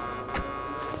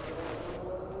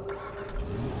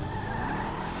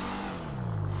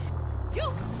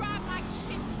 You drive like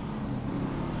shit.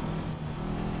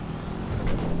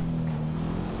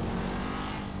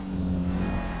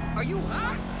 Are you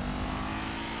hot?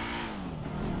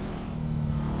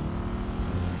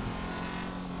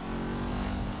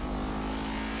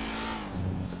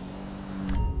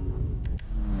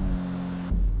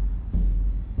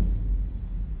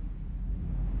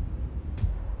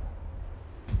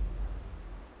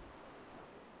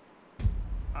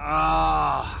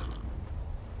 Ah,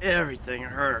 everything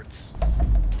hurts.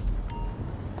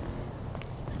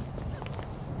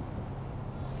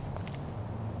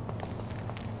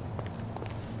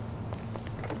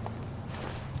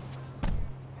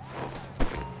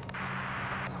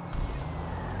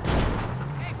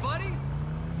 Hey, buddy.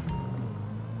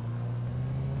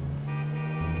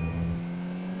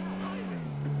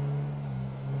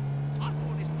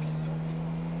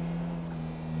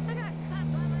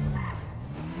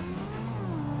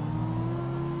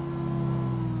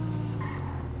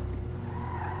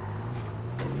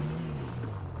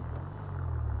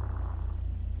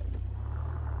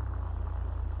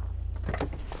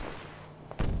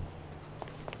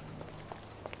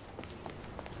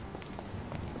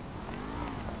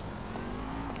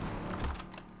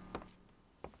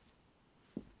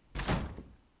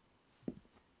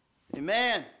 Hey,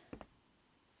 man.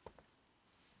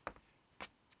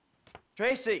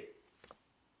 Tracy.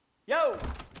 Yo.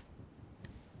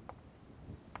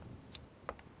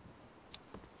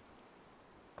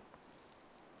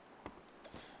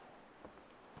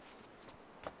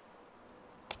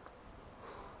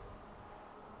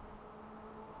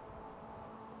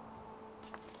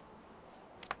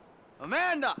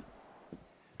 Amanda!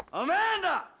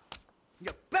 Amanda!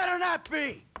 You better not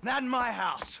be! Not in my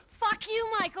house. Fuck you,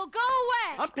 Michael. Go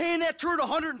away. I'm paying that turd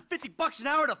 $150 an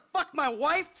hour to fuck my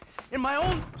wife in my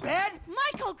own bed?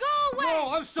 Michael, go away.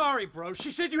 No, I'm sorry, bro. She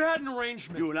said you had an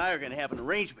arrangement. You and I are gonna have an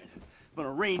arrangement. I'm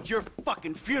gonna arrange your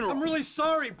fucking funeral. I'm really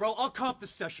sorry, bro. I'll comp the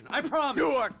session. I promise. You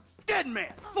are dead,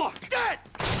 man. Fuck. Dead!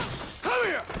 Come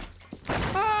here!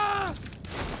 Ah!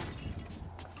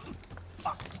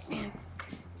 Fuck, man.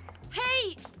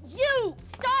 Hey, you!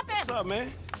 Stop it! What's up,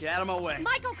 man? Get out of my way.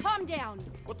 Michael, calm down.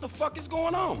 What the fuck is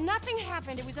going on? Nothing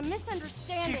happened. It was a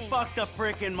misunderstanding. She fucked a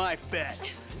prick in my bed.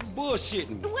 You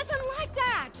bullshitting me. It wasn't like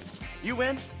that. You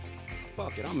in?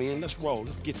 Fuck it, I'm in. Let's roll.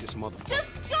 Let's get this motherfucker.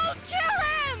 Just don't kill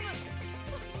him!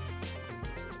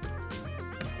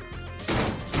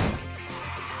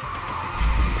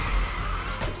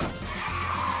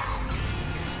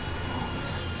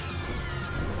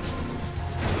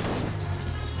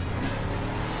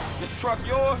 This truck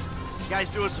yours? Guy's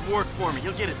doing some work for me.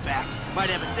 He'll get it back. Might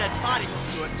have a dead body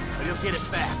to it, but he'll get it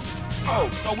back.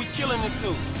 Oh, so we killing this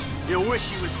dude? You wish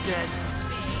he was dead.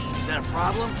 Is that a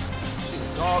problem?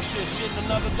 Dog shit shitting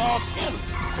another dog's kennel.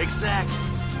 Exactly.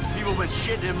 People been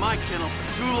shitting in my kennel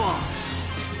for too long.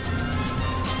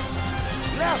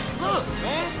 Now, look,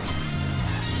 man.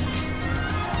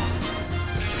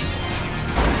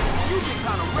 You get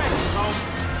kind of reckless, homie.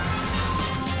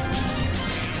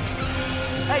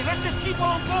 Hey, let's just keep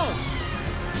on going.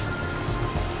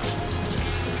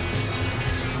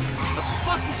 The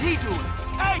fuck is he doing?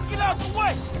 Hey, get out the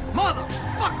way!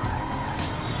 Motherfucker!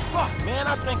 Fuck, man,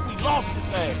 I think we lost his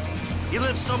ass. He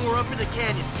lives somewhere up in the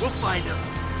canyon. We'll find him.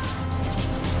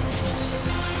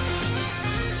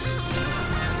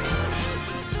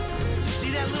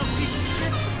 See that little piece of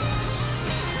shit?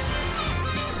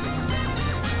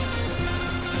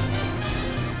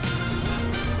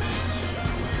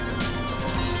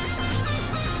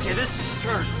 Okay, this is the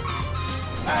turn.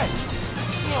 Hey,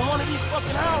 you in one of these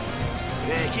fucking houses?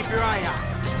 Yeah, keep your eye out.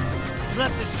 He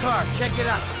left his car. Check it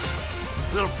out.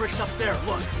 Little prick's up there.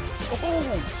 Look. Oh,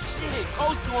 shit.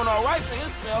 Coach doing all right for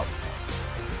himself.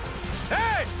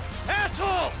 Hey!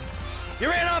 Asshole! You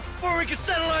ran off before we could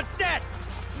settle our debt!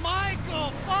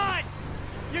 Michael, what?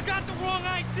 You got the wrong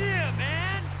idea,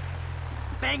 man!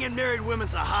 Banging married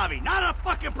women's a hobby, not a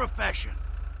fucking profession.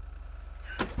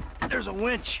 There's a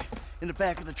winch in the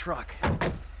back of the truck.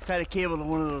 Tied a cable to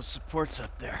one of those supports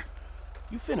up there.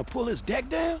 You finna pull his deck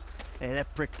down? Hey,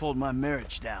 that prick pulled my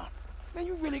marriage down. Man,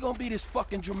 you really gonna be this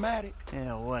fucking dramatic?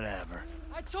 Yeah, whatever.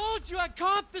 I told you I'd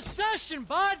comp the session,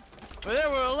 bud. But there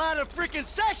were a lot of freaking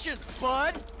sessions,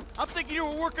 bud. I'm thinking you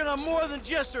were working on more than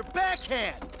just her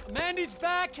backhand. Mandy's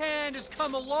backhand has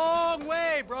come a long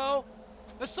way, bro.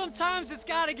 But sometimes it's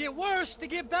gotta get worse to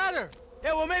get better.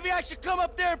 Yeah, well, maybe I should come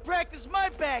up there and practice my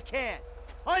backhand.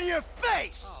 On your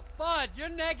face! Oh, bud, your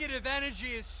negative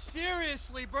energy is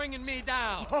seriously bringing me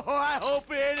down. Oh, I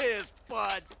hope it is,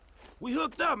 bud. We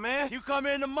hooked up, man. You come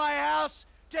into my house,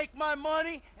 take my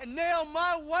money, and nail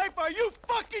my wife? Are you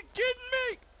fucking kidding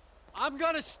me? I'm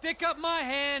gonna stick up my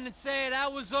hand and say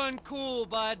that was uncool,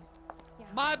 bud. Yeah.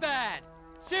 My bad.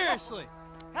 Seriously.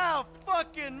 How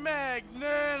fucking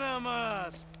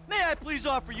magnanimous! May I please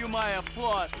offer you my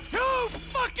applause? You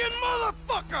fucking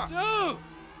motherfucker! Dude!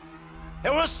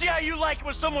 And we'll see how you like it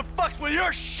when someone fucks with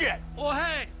your shit! Well,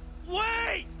 hey,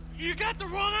 wait! You got the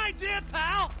wrong idea,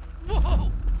 pal!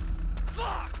 Whoa!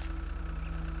 Fuck!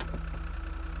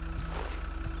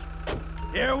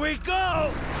 Here we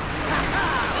go!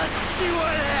 Let's see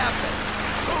what happens!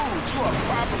 Dude, you are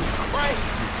probably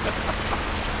crazy.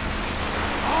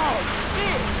 Oh,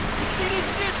 shit! You see this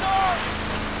shit, dog?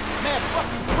 Man,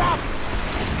 fucking drop it!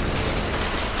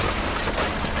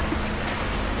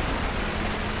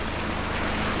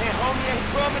 Man, homie ain't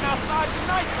clubbing outside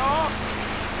tonight, dog.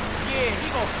 Yeah, he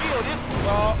gonna feel this one,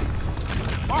 dog.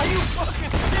 Are you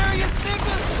fucking serious,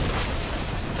 nigga?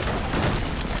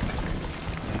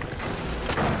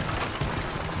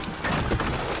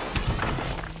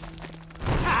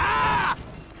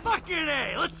 Fucking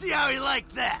A! Let's see how he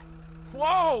liked that!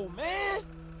 Whoa, man!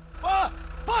 Fuck!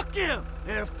 Fuck him!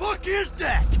 And fuck his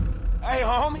deck! Hey,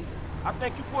 homie, I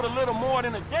think you put a little more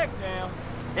than a deck down.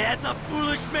 That's a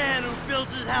foolish man who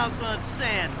builds his house on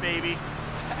sand, baby.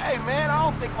 Hey, man, I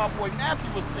don't think my boy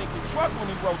Matthew was thinking truck when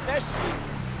he wrote that shit.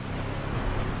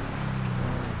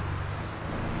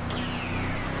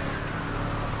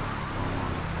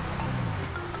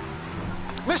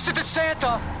 Mr.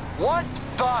 DeSanta, what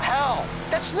the hell?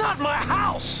 That's not my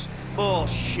house!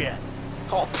 Bullshit.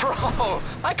 Oh, bro,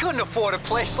 I couldn't afford a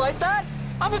place like that.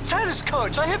 I'm a tennis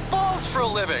coach. I hit balls for a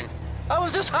living. I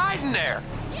was just hiding there.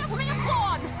 Give me a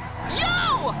phone!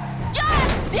 You!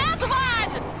 Yes, that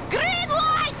one! Green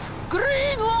light!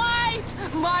 Green light!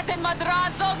 Martin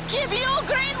Madrazo, give you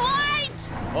green light!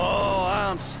 Oh,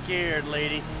 I'm scared,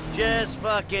 lady. Just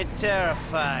fucking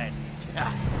terrified.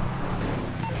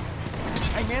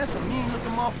 Hey, man, that's some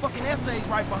mean-looking motherfucking essays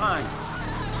right behind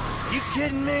you. You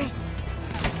kidding me?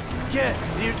 Kid,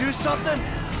 can you do something?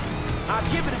 I'll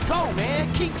give it a go, man.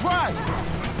 Keep trying.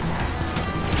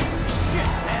 Shit,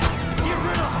 man. Get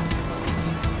rid of him.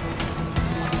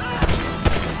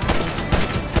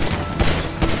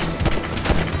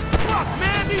 Fuck,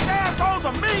 man, these assholes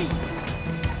are mean.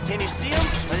 Can you see them?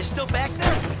 Are they still back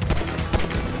there?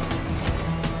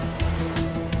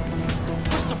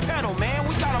 Push the pedal, man.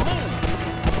 We gotta move.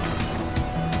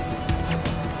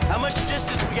 How much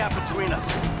distance we got between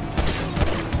us?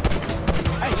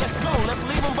 Hey, let's go. Let's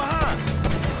leave them behind.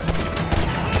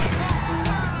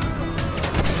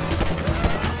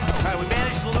 All right, we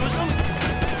managed to lose them?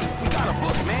 We got a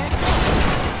book, man.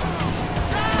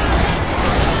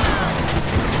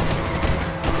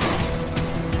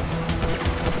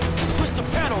 Push the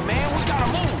pedal, man. We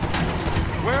gotta move.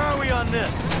 Where are we on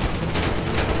this?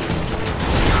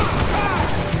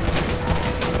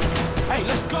 Hey,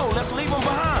 let's go. Let's leave them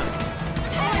behind.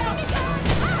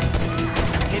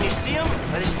 Can you see them?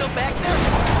 Are they still back there?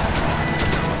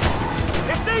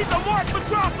 If these are Mark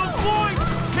Madrazo's boys,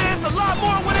 there's a lot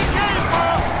more where they came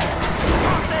from.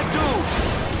 Fuck that dude.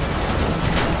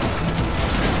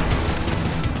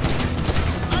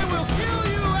 I will kill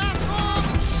you, asshole!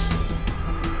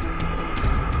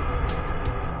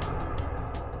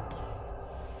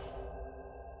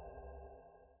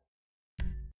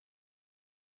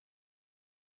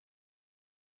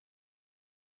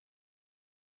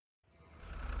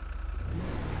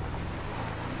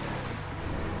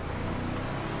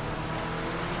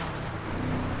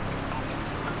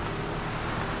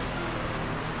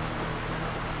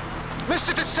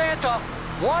 Mr. DeSanta,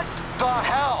 what the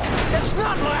hell? That's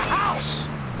not my house!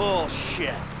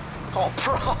 Bullshit. Oh,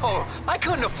 bro, I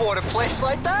couldn't afford a place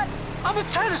like that. I'm a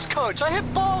tennis coach. I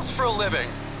hit balls for a living.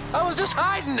 I was just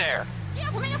hiding there.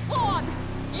 Give me a phone!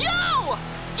 You!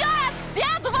 Yes,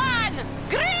 that one!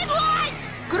 Green light!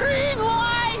 Green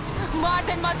light!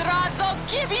 Martin Madrazo,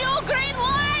 give you green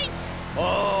light!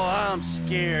 Oh, I'm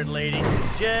scared, lady.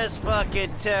 Just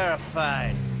fucking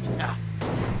terrified.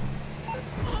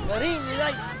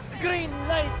 Green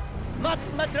light, not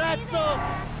Madrazo.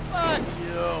 Fuck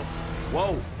you.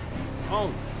 Whoa.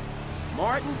 Home.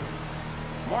 Martin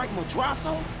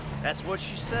Madrazo? That's what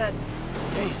she said.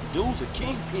 Damn, dude's a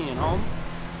kingpin, homie.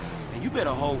 And you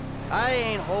better hope. I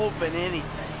ain't hoping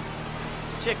anything.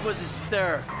 Chick was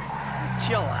hysterical.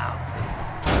 Chill out.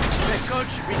 That coach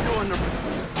should be doing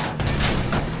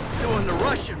the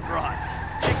Russian broad.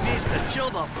 Chick needs to chill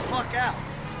the fuck out.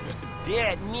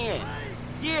 Dead man.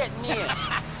 Dead man.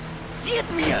 Dead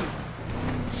man.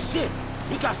 Shit,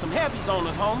 he got some heavies on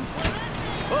us, homie.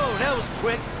 Oh, that was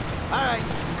quick. All right,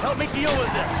 help me deal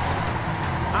with this.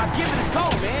 I'll give it a go,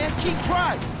 man. Keep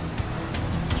trying.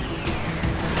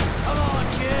 Come on,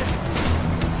 kid.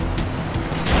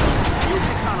 You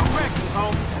get kind of reckless,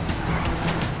 homie.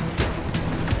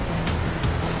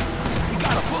 We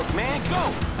got a book, man. Go.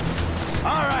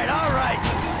 All right, all right.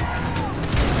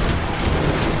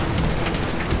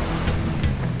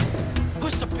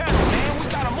 Push the pedal, man. We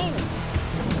gotta move.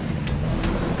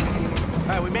 All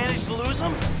right, we managed to lose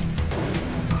them?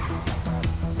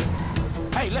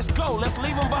 Hey, let's go. Let's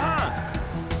leave them behind.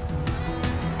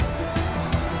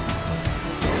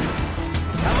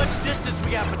 How much distance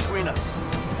we got between us?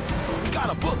 We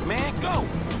got a book, man. Go.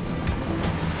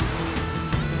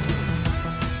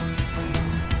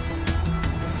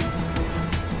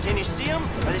 Can you see them?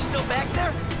 Are they still back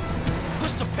there?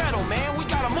 Push the pedal, man. We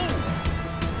gotta move.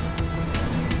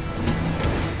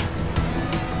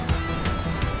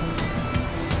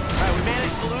 All right, we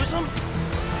managed to lose them?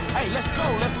 Hey, let's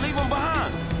go. Let's leave them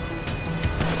behind.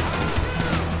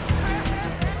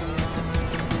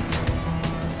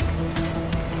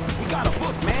 We got a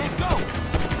book, man. Go.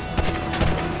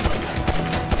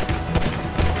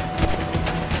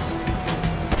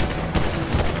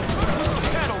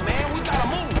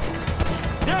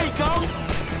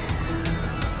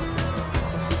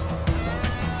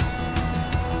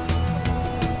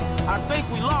 I think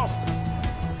we lost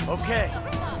him. Okay,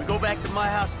 we go back to my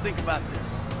house to think about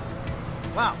this.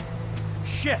 Wow.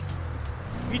 Shit.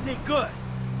 You did good.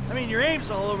 I mean, your aim's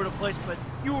all over the place, but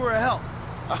you were a help.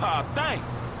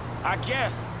 Thanks. I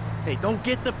guess. Hey, don't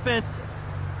get defensive.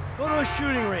 Go to a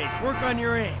shooting range, work on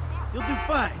your aim. You'll do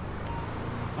fine.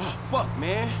 Oh, fuck,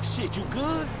 man. Shit, you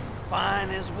good? Fine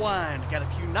as wine. Got a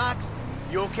few knocks.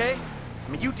 You okay?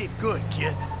 I mean, you did good,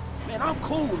 kid. Man, I'm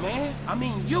cool, man. I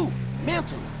mean, you.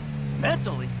 Mentally.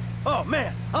 Mentally? Oh,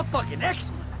 man, I'm fucking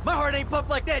excellent. My heart ain't pumped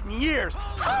like that in years.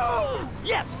 Oh,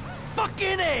 yes!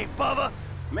 Fucking A, Bubba!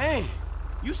 Man,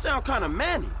 you sound kind of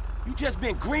manny. You just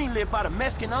been greenlit by the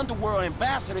Mexican underworld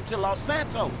ambassador to Los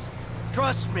Santos.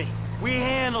 Trust me, we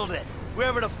handled it.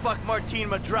 Whoever the fuck Martin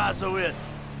Madrazo is,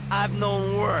 I've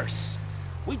known worse.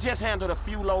 We just handled a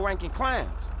few low-ranking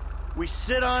clams. We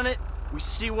sit on it, we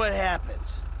see what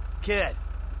happens. Kid,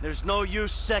 there's no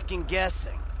use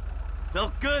second-guessing.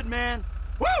 Felt good, man.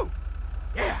 Woo!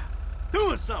 Yeah,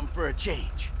 doing something for a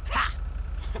change. Ha!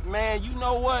 Man, you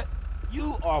know what?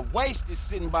 You are wasted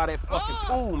sitting by that fucking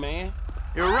pool, man.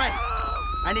 You're right.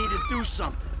 I need to do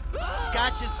something.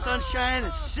 Scotch and sunshine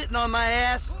and sitting on my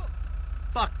ass?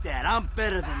 Fuck that, I'm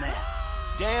better than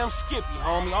that. Damn Skippy,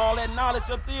 homie. All that knowledge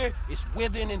up there is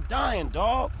withering and dying,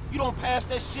 dawg. You don't pass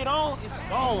that shit on, it's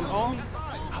gone, homie.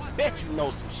 I bet you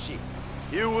know some shit.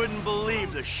 You wouldn't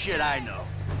believe the shit I know.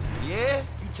 Yeah?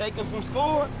 You taking some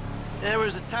scores? There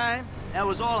was a time, that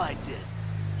was all I did.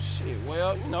 Shit,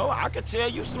 well, you know, I could tell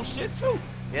you some shit, too.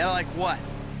 Yeah, like what?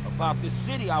 About this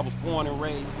city I was born and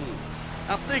raised in.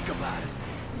 I'll think about it.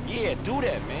 Yeah, do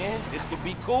that, man. This could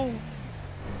be cool.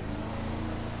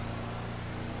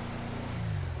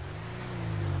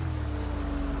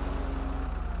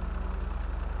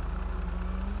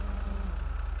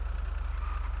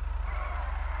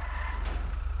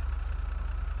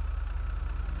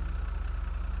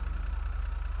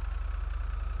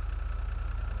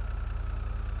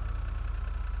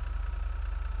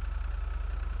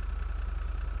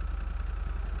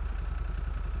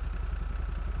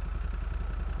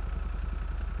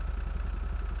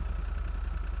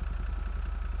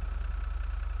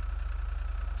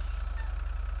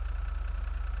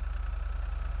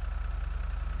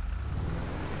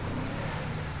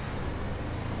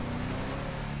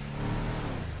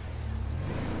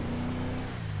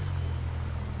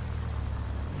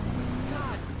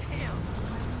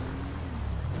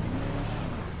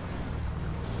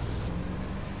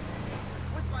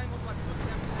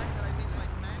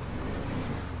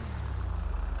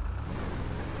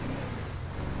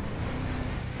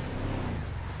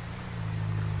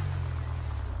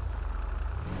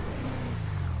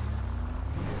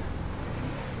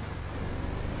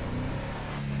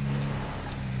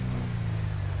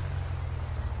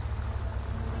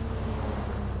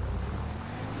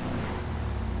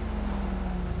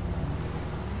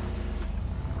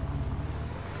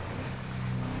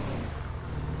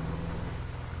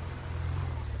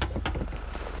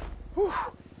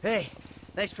 Hey,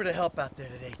 thanks for the help out there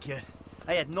today, kid.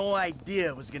 I had no idea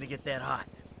it was gonna get that hot.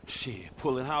 Shit,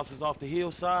 pulling houses off the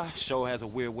hillside sure has a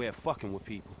weird way of fucking with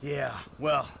people. Yeah,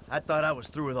 well, I thought I was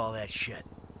through with all that shit.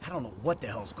 I don't know what the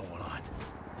hell's going on.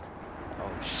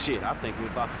 Oh, shit, I think we're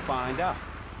about to find out.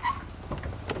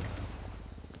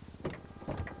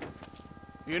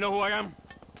 You know who I am?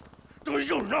 Do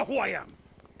you know who I am?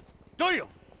 Do you?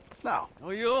 No. Oh,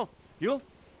 you? You?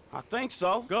 I think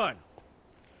so. Good.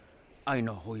 I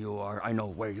know who you are. I know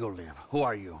where you live. Who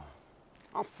are you?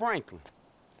 I'm Franklin.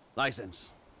 License.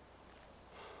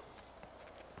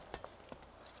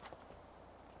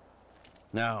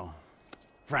 Now,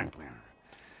 Franklin,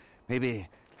 maybe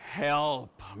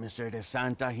help Mr. De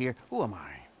Santa here. Who am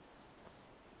I?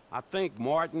 I think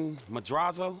Martin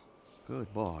Madrazo.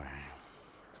 Good boy.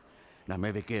 Now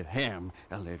maybe give him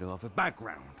a little of a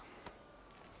background.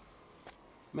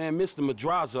 Man, Mr.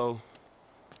 Madrazo...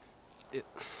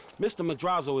 Mr.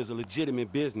 Madrazo is a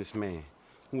legitimate businessman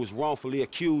who was wrongfully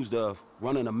accused of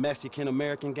running a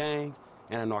Mexican-American gang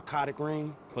and a narcotic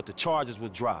ring, but the charges were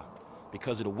dropped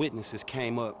because of the witnesses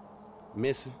came up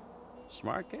missing.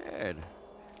 Smart kid.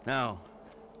 Now,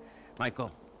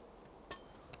 Michael,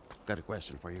 got a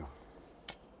question for you.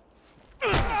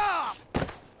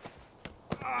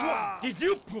 What did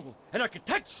you pull an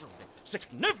architecturally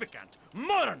significant,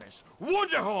 modernist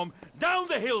wonder home down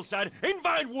the hillside in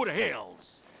Vinewood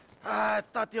Hills? I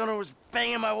thought the owner was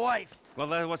banging my wife. Well,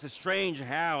 that was a strange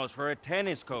house for a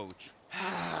tennis coach.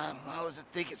 I wasn't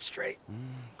thinking straight.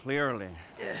 Clearly.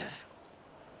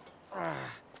 Yeah.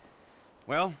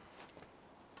 Well,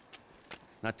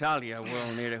 Natalia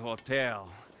will need a hotel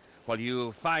while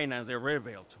you finance the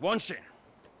rebuild, won't she?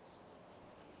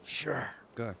 Sure.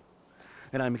 Good.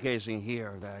 And I'm guessing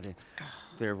here that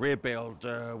the rebuild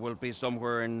will be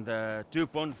somewhere in the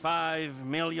 2.5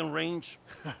 million range?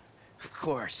 Of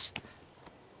course.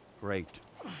 Great.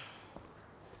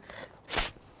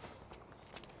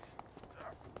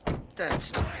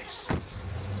 That's nice.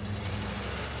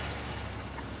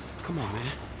 Come on,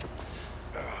 man.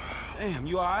 Damn,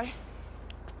 you all right?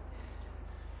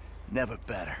 Never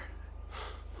better.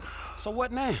 So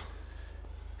what now?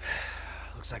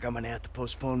 Looks like I'm gonna have to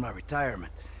postpone my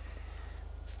retirement.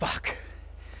 Fuck.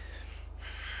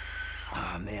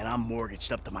 Oh, man, I'm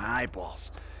mortgaged up to my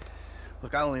eyeballs.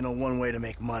 Look, I only know one way to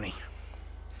make money.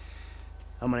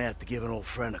 I'm gonna have to give an old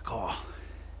friend a call.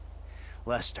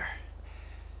 Lester.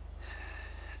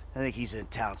 I think he's in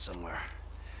town somewhere.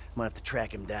 I'm gonna have to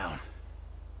track him down.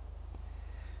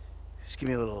 Just give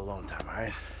me a little alone time, all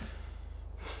right?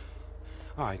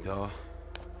 All right, dawg.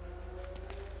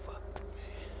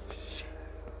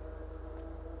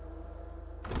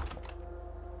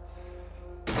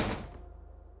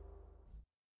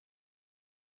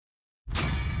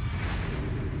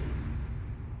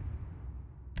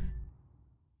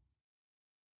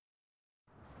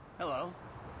 Hello.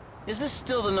 Is this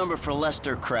still the number for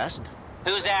Lester Crest?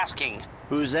 Who's asking?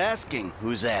 Who's asking?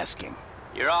 Who's asking?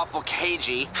 You're awful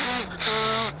cagey.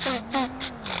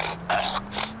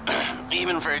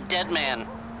 Even for a dead man,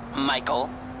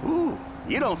 Michael. Ooh,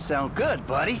 you don't sound good,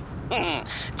 buddy.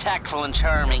 Tactful and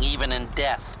charming even in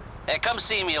death. Hey, come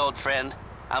see me, old friend.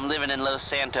 I'm living in Los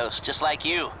Santos, just like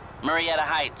you. Murrieta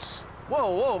Heights.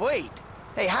 Whoa, wait.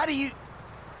 Hey, how do you...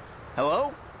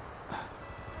 Hello?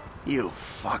 You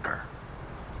fucker.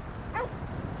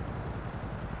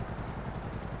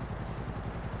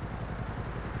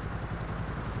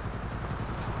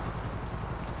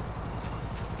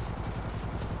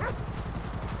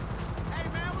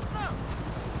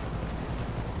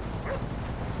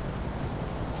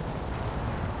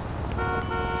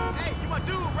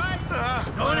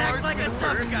 Don't act like a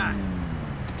tough guy.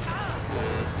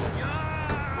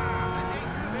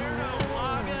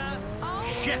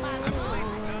 Shit.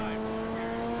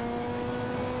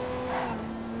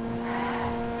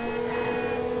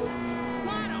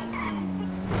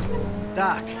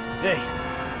 Doc, hey.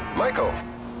 Michael,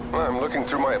 I'm looking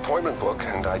through my appointment book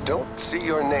and I don't see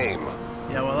your name.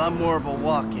 Yeah, well, I'm more of a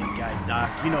walk-in guy, Doc.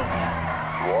 You know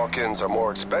that. Walk-ins are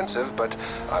more expensive, but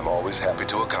I'm always happy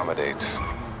to accommodate.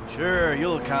 Sure,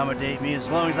 you'll accommodate me as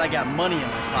long as I got money in my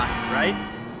pocket, right?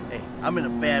 Hey, I'm in a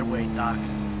bad way, Doc.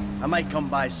 I might come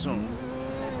by soon.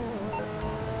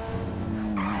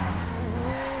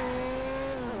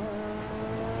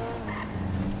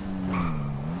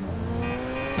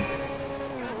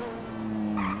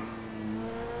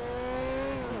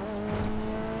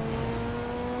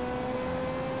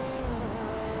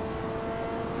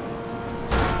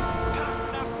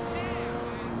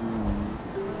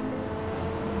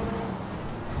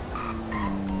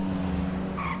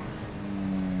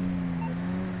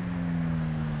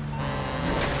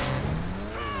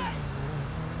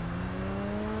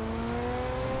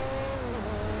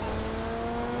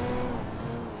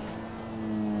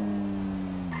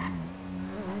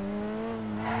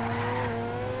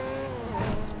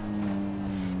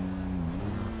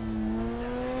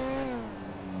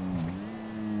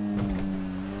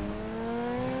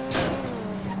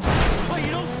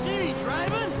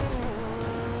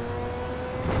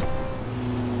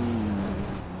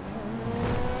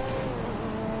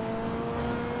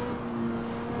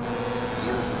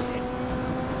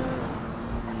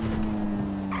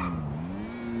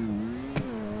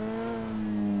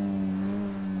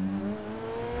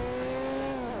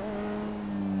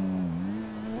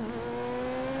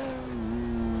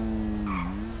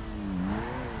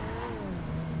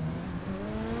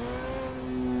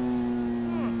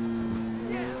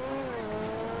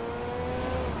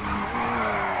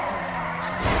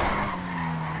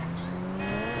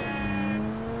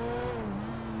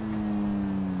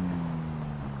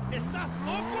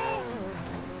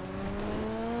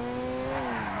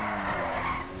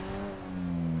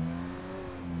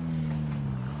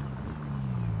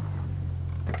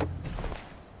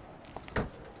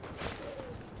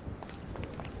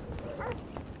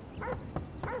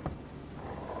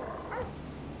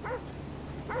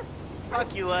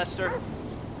 Fuck you, Lester.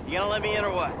 You gonna let me in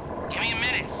or what? Give me a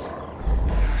minute.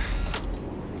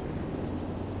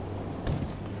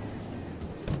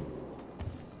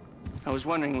 I was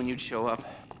wondering when you'd show up.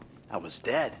 I was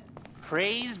dead.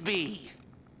 Praise be.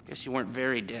 Guess you weren't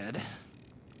very dead.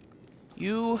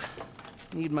 You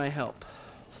need my help.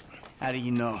 How do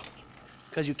you know?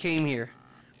 Because you came here.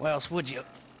 Why else would you?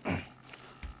 I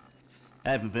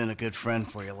haven't been a good friend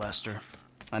for you, Lester.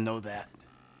 I know that.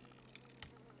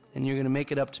 And you're gonna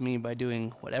make it up to me by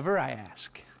doing whatever I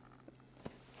ask.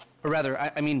 Or rather,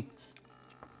 I mean,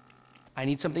 I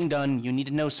need something done, you need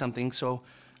to know something, so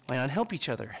why not help each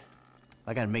other?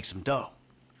 I gotta make some dough.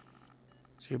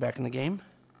 So you're back in the game?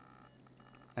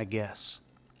 I guess.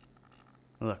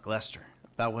 Look, Lester,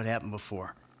 about what happened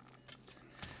before.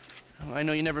 Oh, I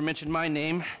know you never mentioned my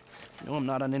name. I know I'm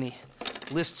not on any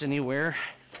lists anywhere.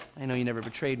 I know you never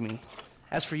betrayed me.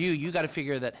 As for you, you gotta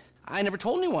figure that I never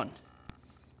told anyone.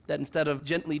 That instead of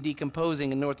gently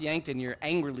decomposing in North Yankton, you're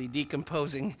angrily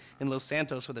decomposing in Los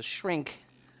Santos with a shrink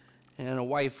and a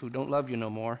wife who don't love you no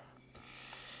more.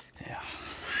 Yeah,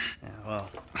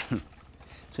 well,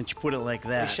 since you put it like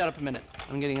that... Hey, shut up a minute.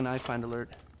 I'm getting an iFind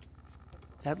alert.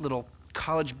 That little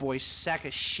college boy sack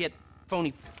of shit,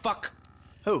 phony fuck.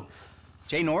 Who?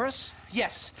 Jay Norris?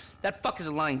 Yes, that fuck is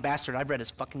a lying bastard. I've read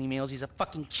his fucking emails. He's a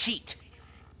fucking cheat.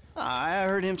 I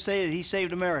heard him say that he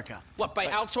saved America. What, by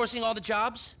outsourcing all the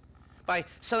jobs? By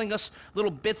selling us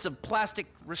little bits of plastic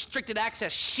restricted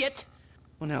access shit?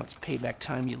 Well, now it's payback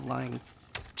time, you lying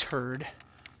turd.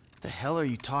 The hell are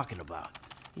you talking about?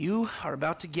 You are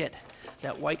about to get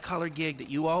that white-collar gig that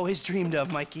you always dreamed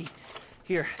of, Mikey.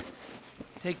 Here,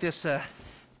 take this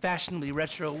fashionably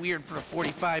retro weird for a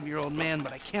 45-year-old man,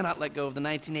 but I cannot let go of the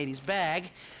 1980s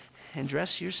bag, and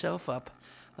dress yourself up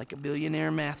like a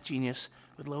billionaire math genius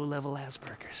with low-level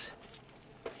Asperger's.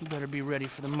 You better be ready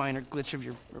for the minor glitch of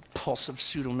your repulsive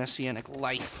pseudo-messianic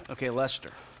life. Okay, Lester.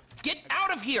 Get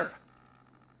out of here!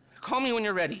 Call me when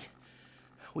you're ready.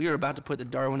 We are about to put the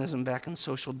Darwinism back in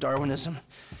social Darwinism,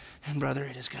 and brother,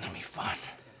 it is gonna be fun.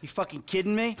 You fucking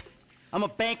kidding me? I'm a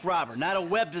bank robber, not a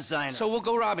web designer. So we'll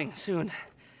go robbing soon.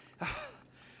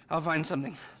 I'll find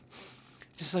something.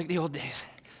 Just like the old days.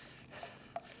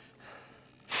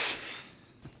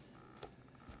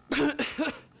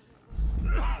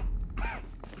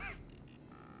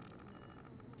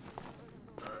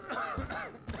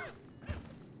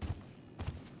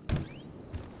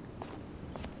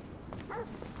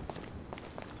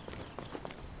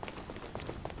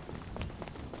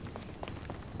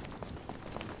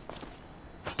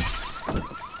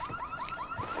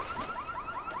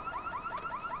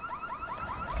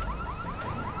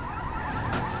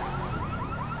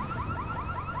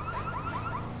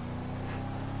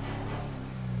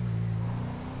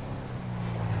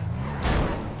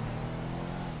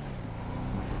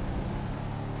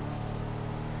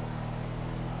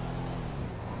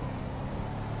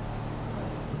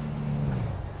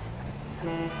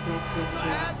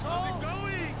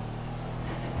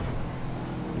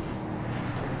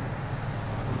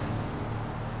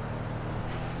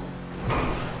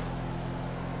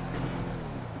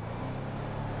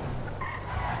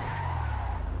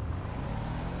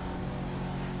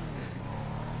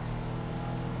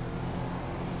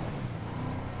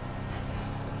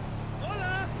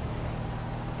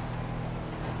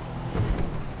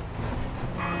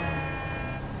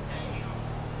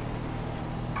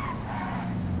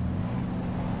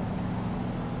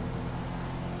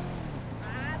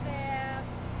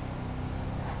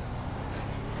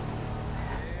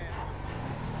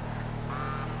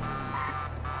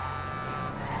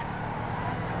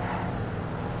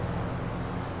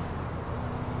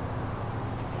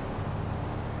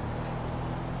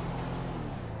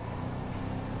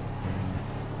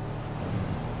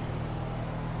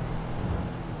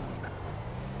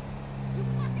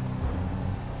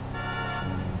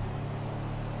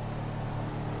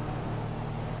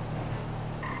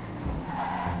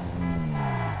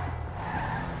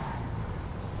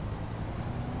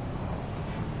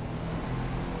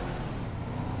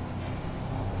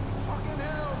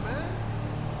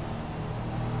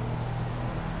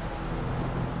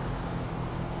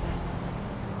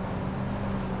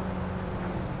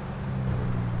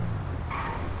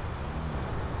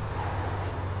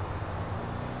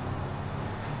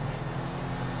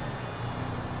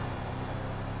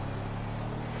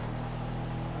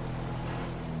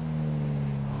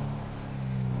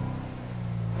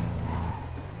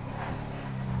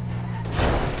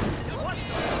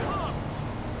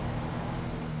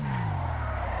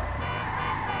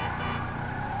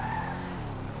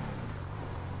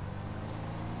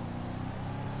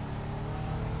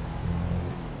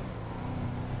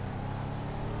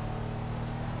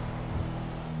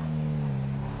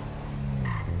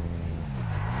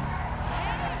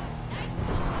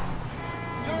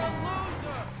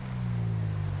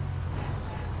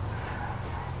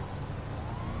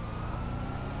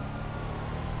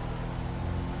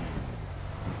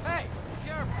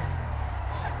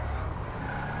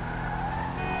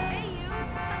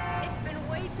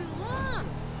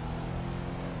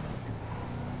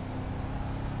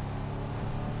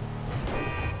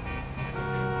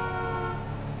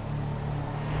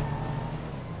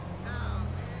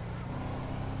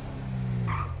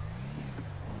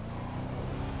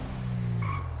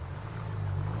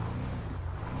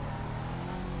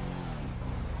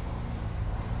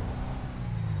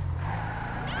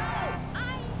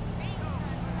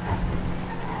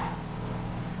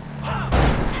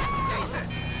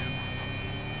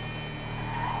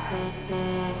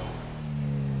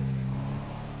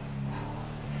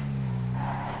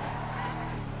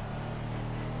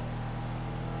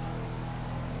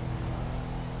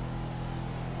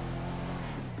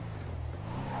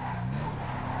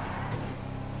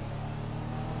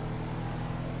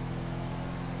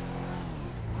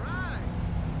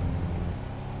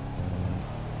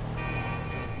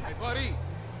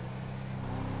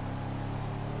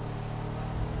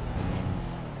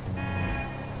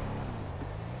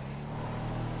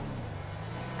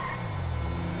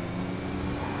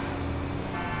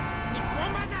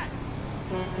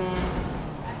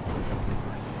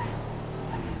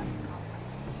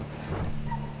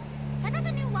 Check out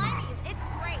the new Limeys. It's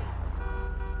great.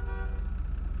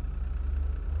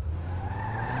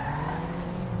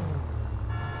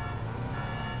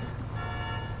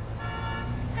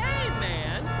 Hey,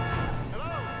 man!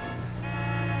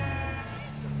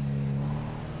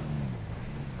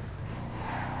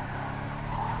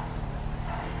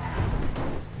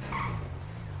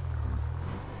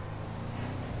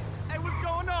 Hey, what's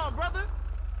going on, brother?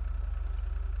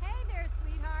 Hey there,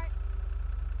 sweetheart.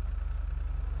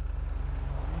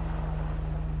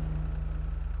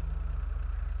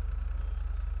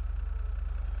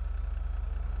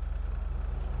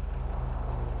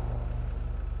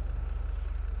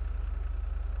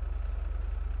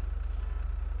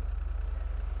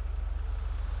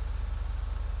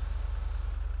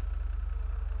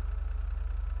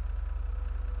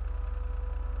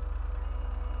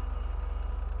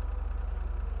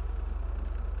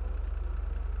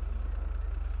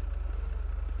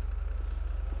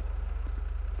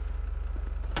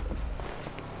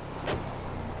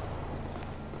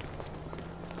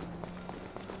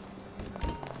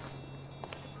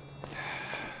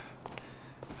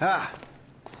 Ah,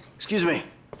 excuse me.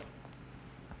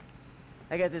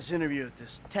 I got this interview at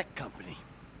this tech company.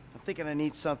 I'm thinking I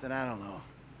need something, I don't know,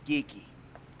 geeky,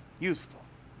 youthful.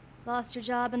 Lost your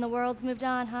job and the world's moved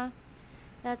on, huh?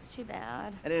 That's too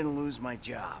bad. I didn't lose my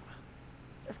job.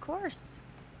 Of course.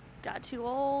 Got too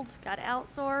old, got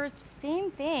outsourced. Same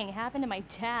thing happened to my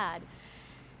dad.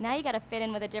 Now you gotta fit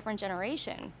in with a different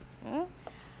generation. Hmm?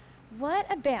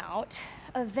 What about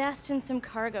a vest and some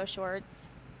cargo shorts?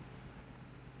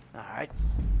 All right.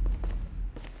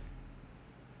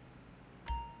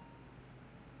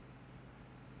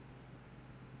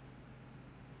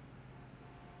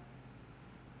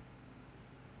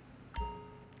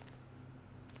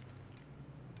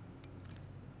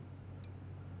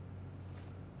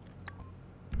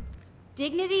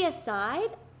 Dignity aside,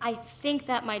 I think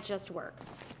that might just work.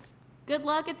 Good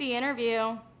luck at the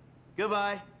interview.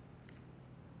 Goodbye.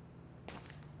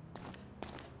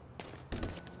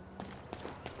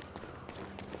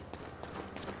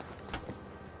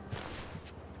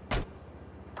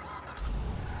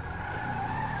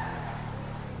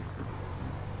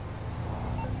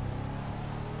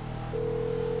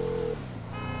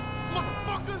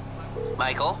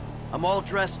 Michael? I'm all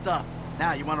dressed up.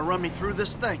 Now, you want to run me through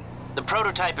this thing? The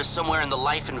prototype is somewhere in the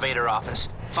Life Invader office.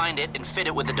 Find it and fit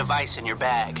it with the device in your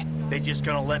bag. They just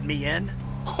gonna let me in?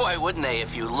 Why wouldn't they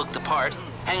if you look the part?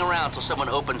 Hang around till someone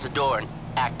opens the door and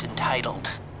act entitled.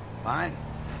 Fine.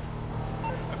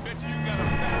 I bet you got a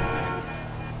backpack.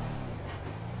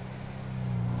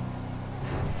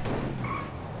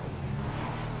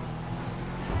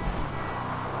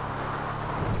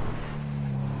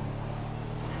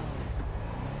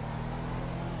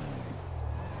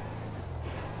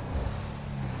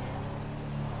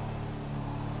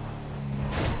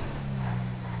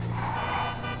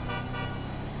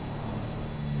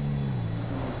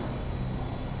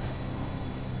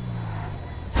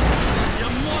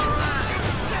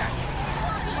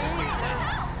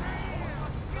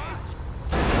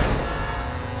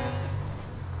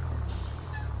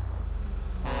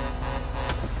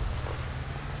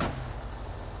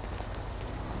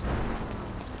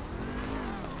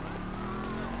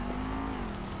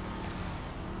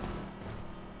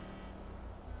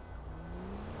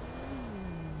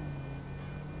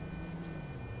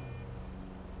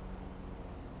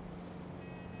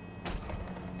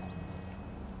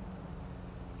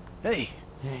 Hey.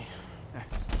 Hey.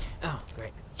 Oh,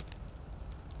 great.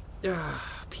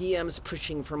 PM's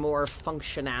pushing for more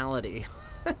functionality.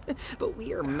 But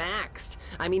we are maxed.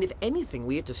 I mean, if anything,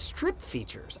 we have to strip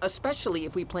features, especially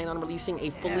if we plan on releasing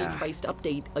a fully priced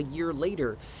update a year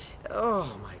later.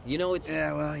 Oh my, you know, it's...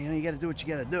 Yeah, well, you know, you gotta do what you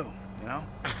gotta do, you know?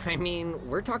 I mean,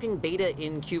 we're talking beta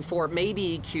in Q4,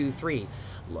 maybe Q3.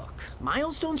 Look,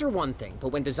 milestones are one thing, but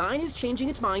when design is changing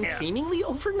its mind seemingly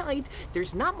overnight,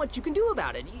 there's not much you can do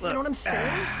about it. You know what I'm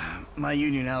saying? My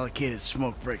union allocated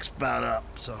smoke breaks about up,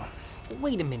 so...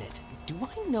 Wait a minute. Do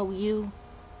I know you?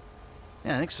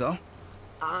 Yeah, I think so.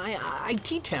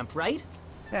 IT temp, right?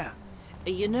 Yeah.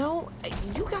 You know,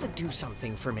 you gotta do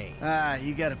something for me.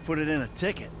 You gotta put it in a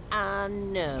ticket.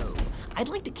 No. I'd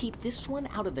like to keep this one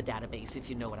out of the database, if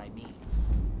you know what I mean.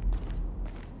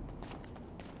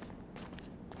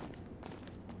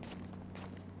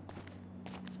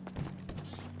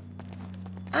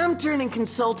 I'm turning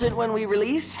consultant when we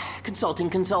release. Consulting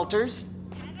consulters.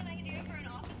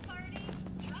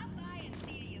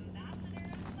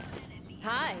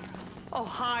 Hi. Oh,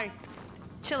 hi.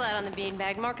 Chill out on the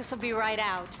beanbag. Marcus will be right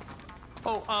out.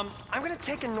 Oh, I'm gonna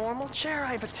take a normal chair.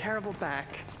 I have a terrible back.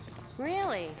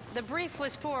 Really? The brief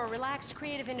was for a relaxed,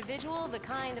 creative individual, the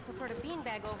kind that preferred a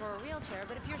beanbag over a wheelchair,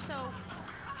 but if you're so...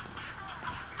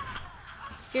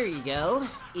 Here you go.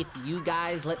 If you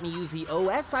guys let me use the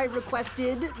OS I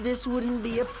requested, this wouldn't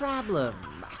be a problem.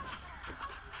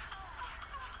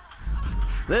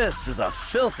 This is a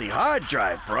filthy hard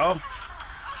drive, bro.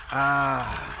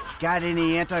 Got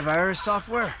any antivirus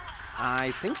software?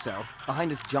 I think so. Behind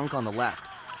this junk on the left.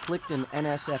 Clicked an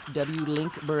NSFW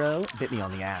link, bro. Bit me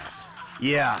on the ass.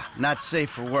 Yeah, not safe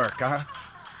for work, huh?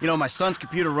 You know, my son's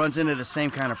computer runs into the same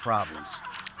kind of problems.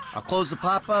 I'll close the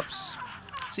pop-ups,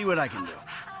 see what I can do.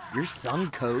 Your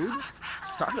son codes?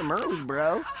 Start him early,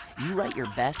 bro. You write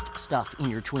your best stuff in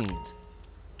your tweens.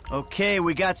 Okay,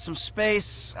 we got some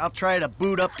space. I'll try to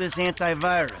boot up this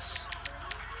antivirus.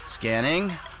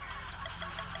 Scanning.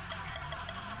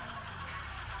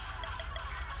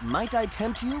 Might I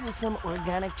tempt you with some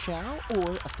organic chow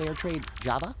or a fair trade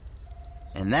Java?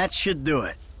 And that should do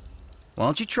it. Why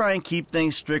don't you try and keep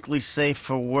things strictly safe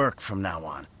for work from now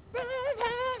on?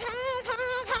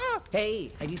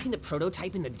 Hey, have you seen the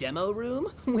prototype in the demo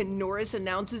room? When Norris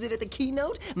announces it at the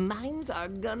keynote, minds are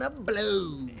gonna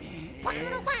blow.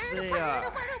 Yes, they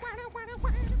are.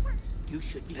 You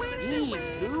should be mean,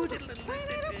 dude.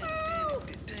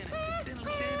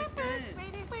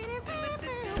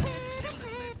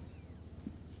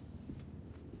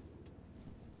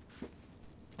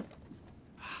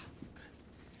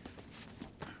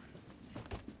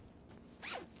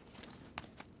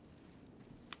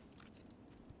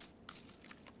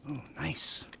 Oh,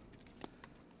 nice.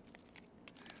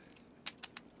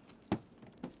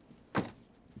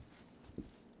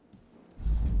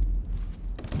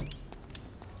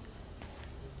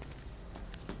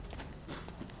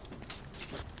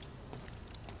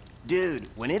 Dude,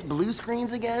 when it blue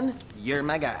screens again, you're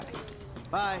my guy.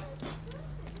 Bye.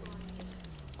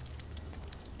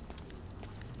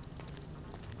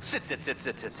 Sit.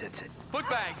 Foot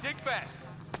bang, dig fast.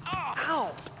 Oh.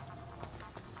 Ow!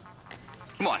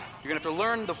 Come on, you're gonna have to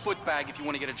learn the foot bag if you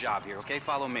want to get a job here, okay?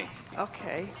 Follow me.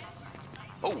 Okay.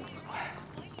 Oh.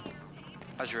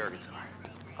 How's your air guitar?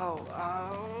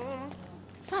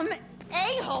 Some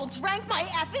a-hole drank my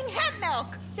effing hemp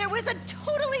milk. There was a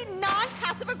totally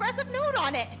non-passive-aggressive note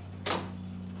on it.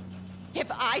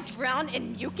 If I drown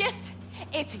in mucus,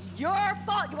 it's your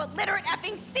fault, you illiterate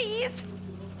effing C's.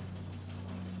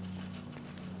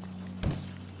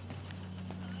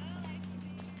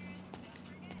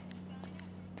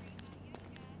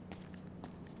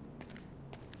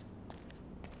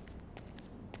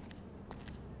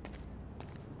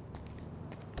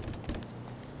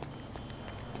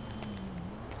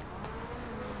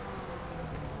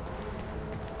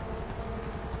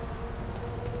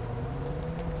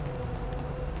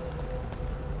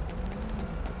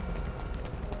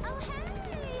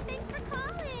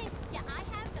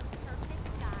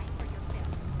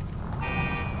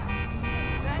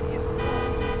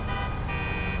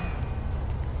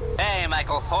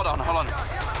 Michael, hold on.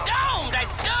 Domed! I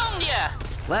domed ya!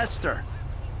 Lester,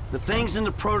 the thing's in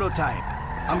the prototype.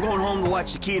 I'm going home to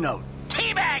watch the keynote.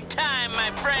 Teabag time,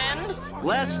 my friend!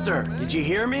 Lester, did you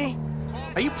hear me?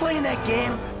 Are you playing that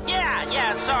game?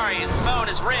 Yeah, sorry, the phone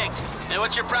is rigged. And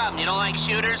what's your problem? You don't like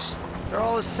shooters? They're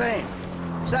all the same.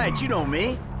 Besides, you know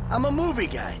me. I'm a movie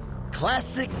guy.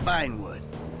 Classic Vinewood.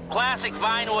 Classic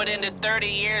Vinewood ended 30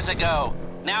 years ago.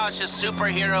 Now it's just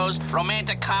superheroes,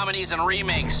 romantic comedies, and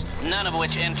remakes, none of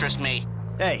which interest me.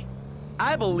 Hey,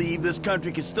 I believe this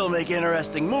country can still make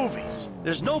interesting movies.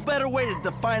 There's no better way to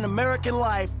define American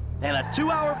life than a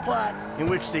 2-hour plot in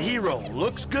which the hero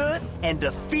looks good and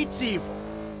defeats evil.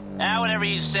 Whatever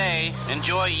you say.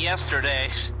 Enjoy yesterday.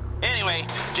 Anyway,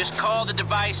 just call the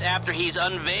device after he's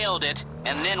unveiled it,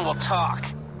 and then we'll talk.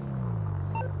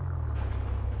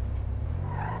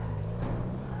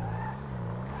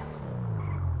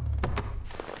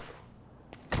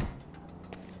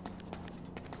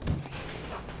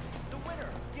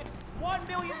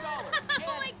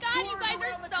 Oh my god, you guys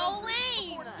are so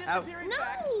lame!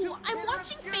 No, I'm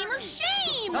watching Fame or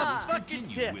Shame! Fucking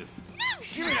tits. No!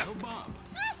 Shut up.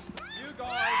 You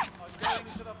guys are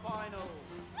going to the final.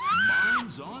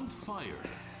 Minds on fire.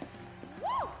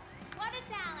 Woo! What a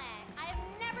talent! I have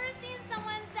never seen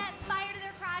someone set fire to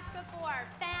their crotch before.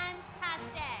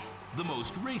 Fantastic! The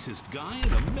most racist guy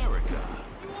in America.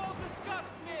 You all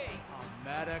disgust me!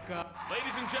 America.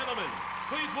 Ladies and gentlemen,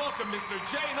 please welcome Mr.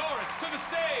 Jay Norris to the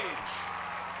stage.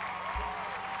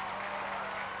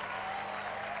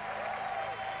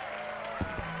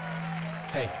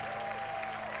 Hey,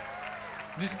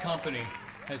 this company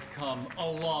has come a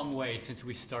long way since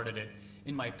we started it.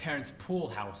 in my parents' pool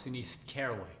house in East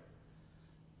Caraway.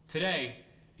 Today,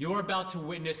 you're about to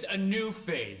witness a new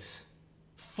phase.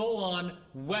 Full-on,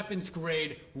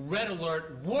 weapons-grade, red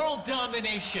alert, world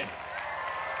domination!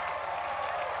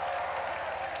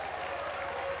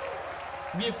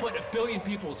 We have put 1 billion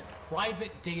people's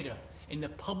private data in the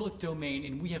public domain,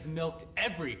 and we have milked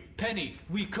every penny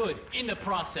we could in the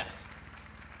process.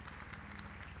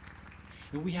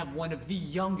 And we have one of the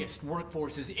youngest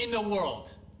workforces in the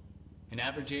world. An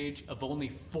average age of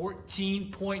only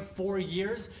 14.4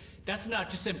 years. That's not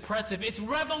just impressive, it's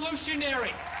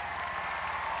revolutionary!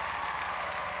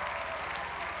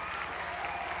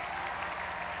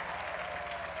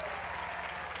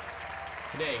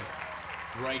 Today,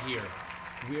 right here,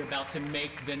 we're about to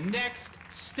make the next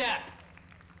step.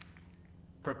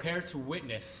 Prepare to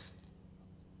witness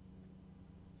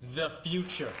the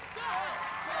future.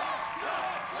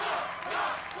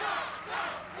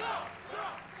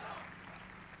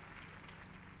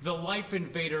 The Life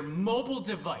Invader mobile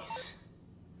device.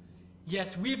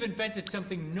 Yes, we've invented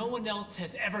something no one else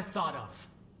has ever thought of.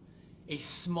 A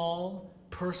small,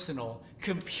 personal,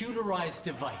 computerized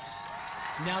device.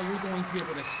 Now you're going to be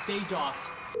able to stay docked.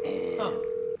 Oh,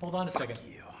 hold on a second.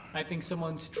 I think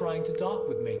someone's trying to dock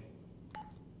with me.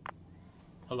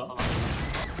 Hello?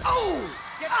 Oh!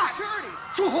 Get security!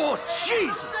 Oh,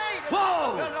 Jesus!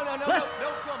 Whoa! No, Let's...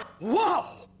 Whoa!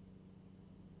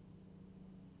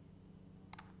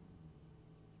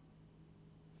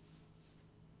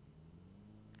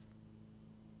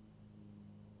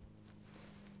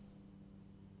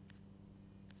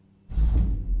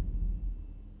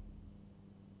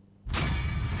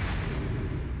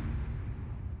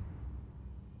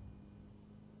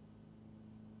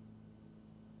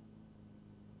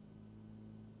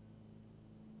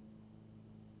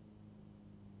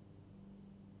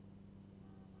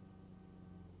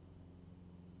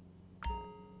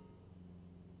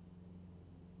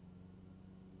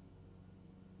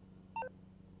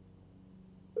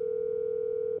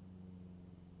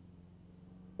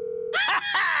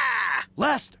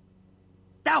 Lester,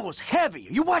 that was heavy.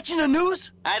 Are you watching the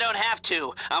news? I don't have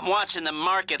to. I'm watching the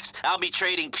markets. I'll be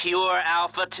trading pure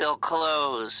alpha till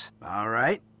close. All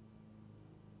right.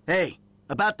 Hey,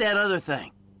 about that other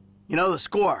thing. You know, the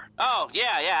score. Oh,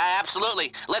 yeah,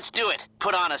 absolutely. Let's do it.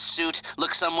 Put on a suit,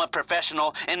 look somewhat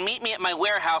professional, and meet me at my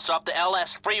warehouse off the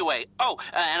LS freeway. Oh,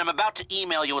 and I'm about to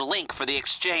email you a link for the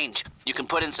exchange. You can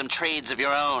put in some trades of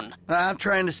your own. I'm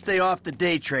trying to stay off the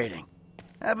day trading.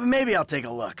 But maybe I'll take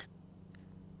a look.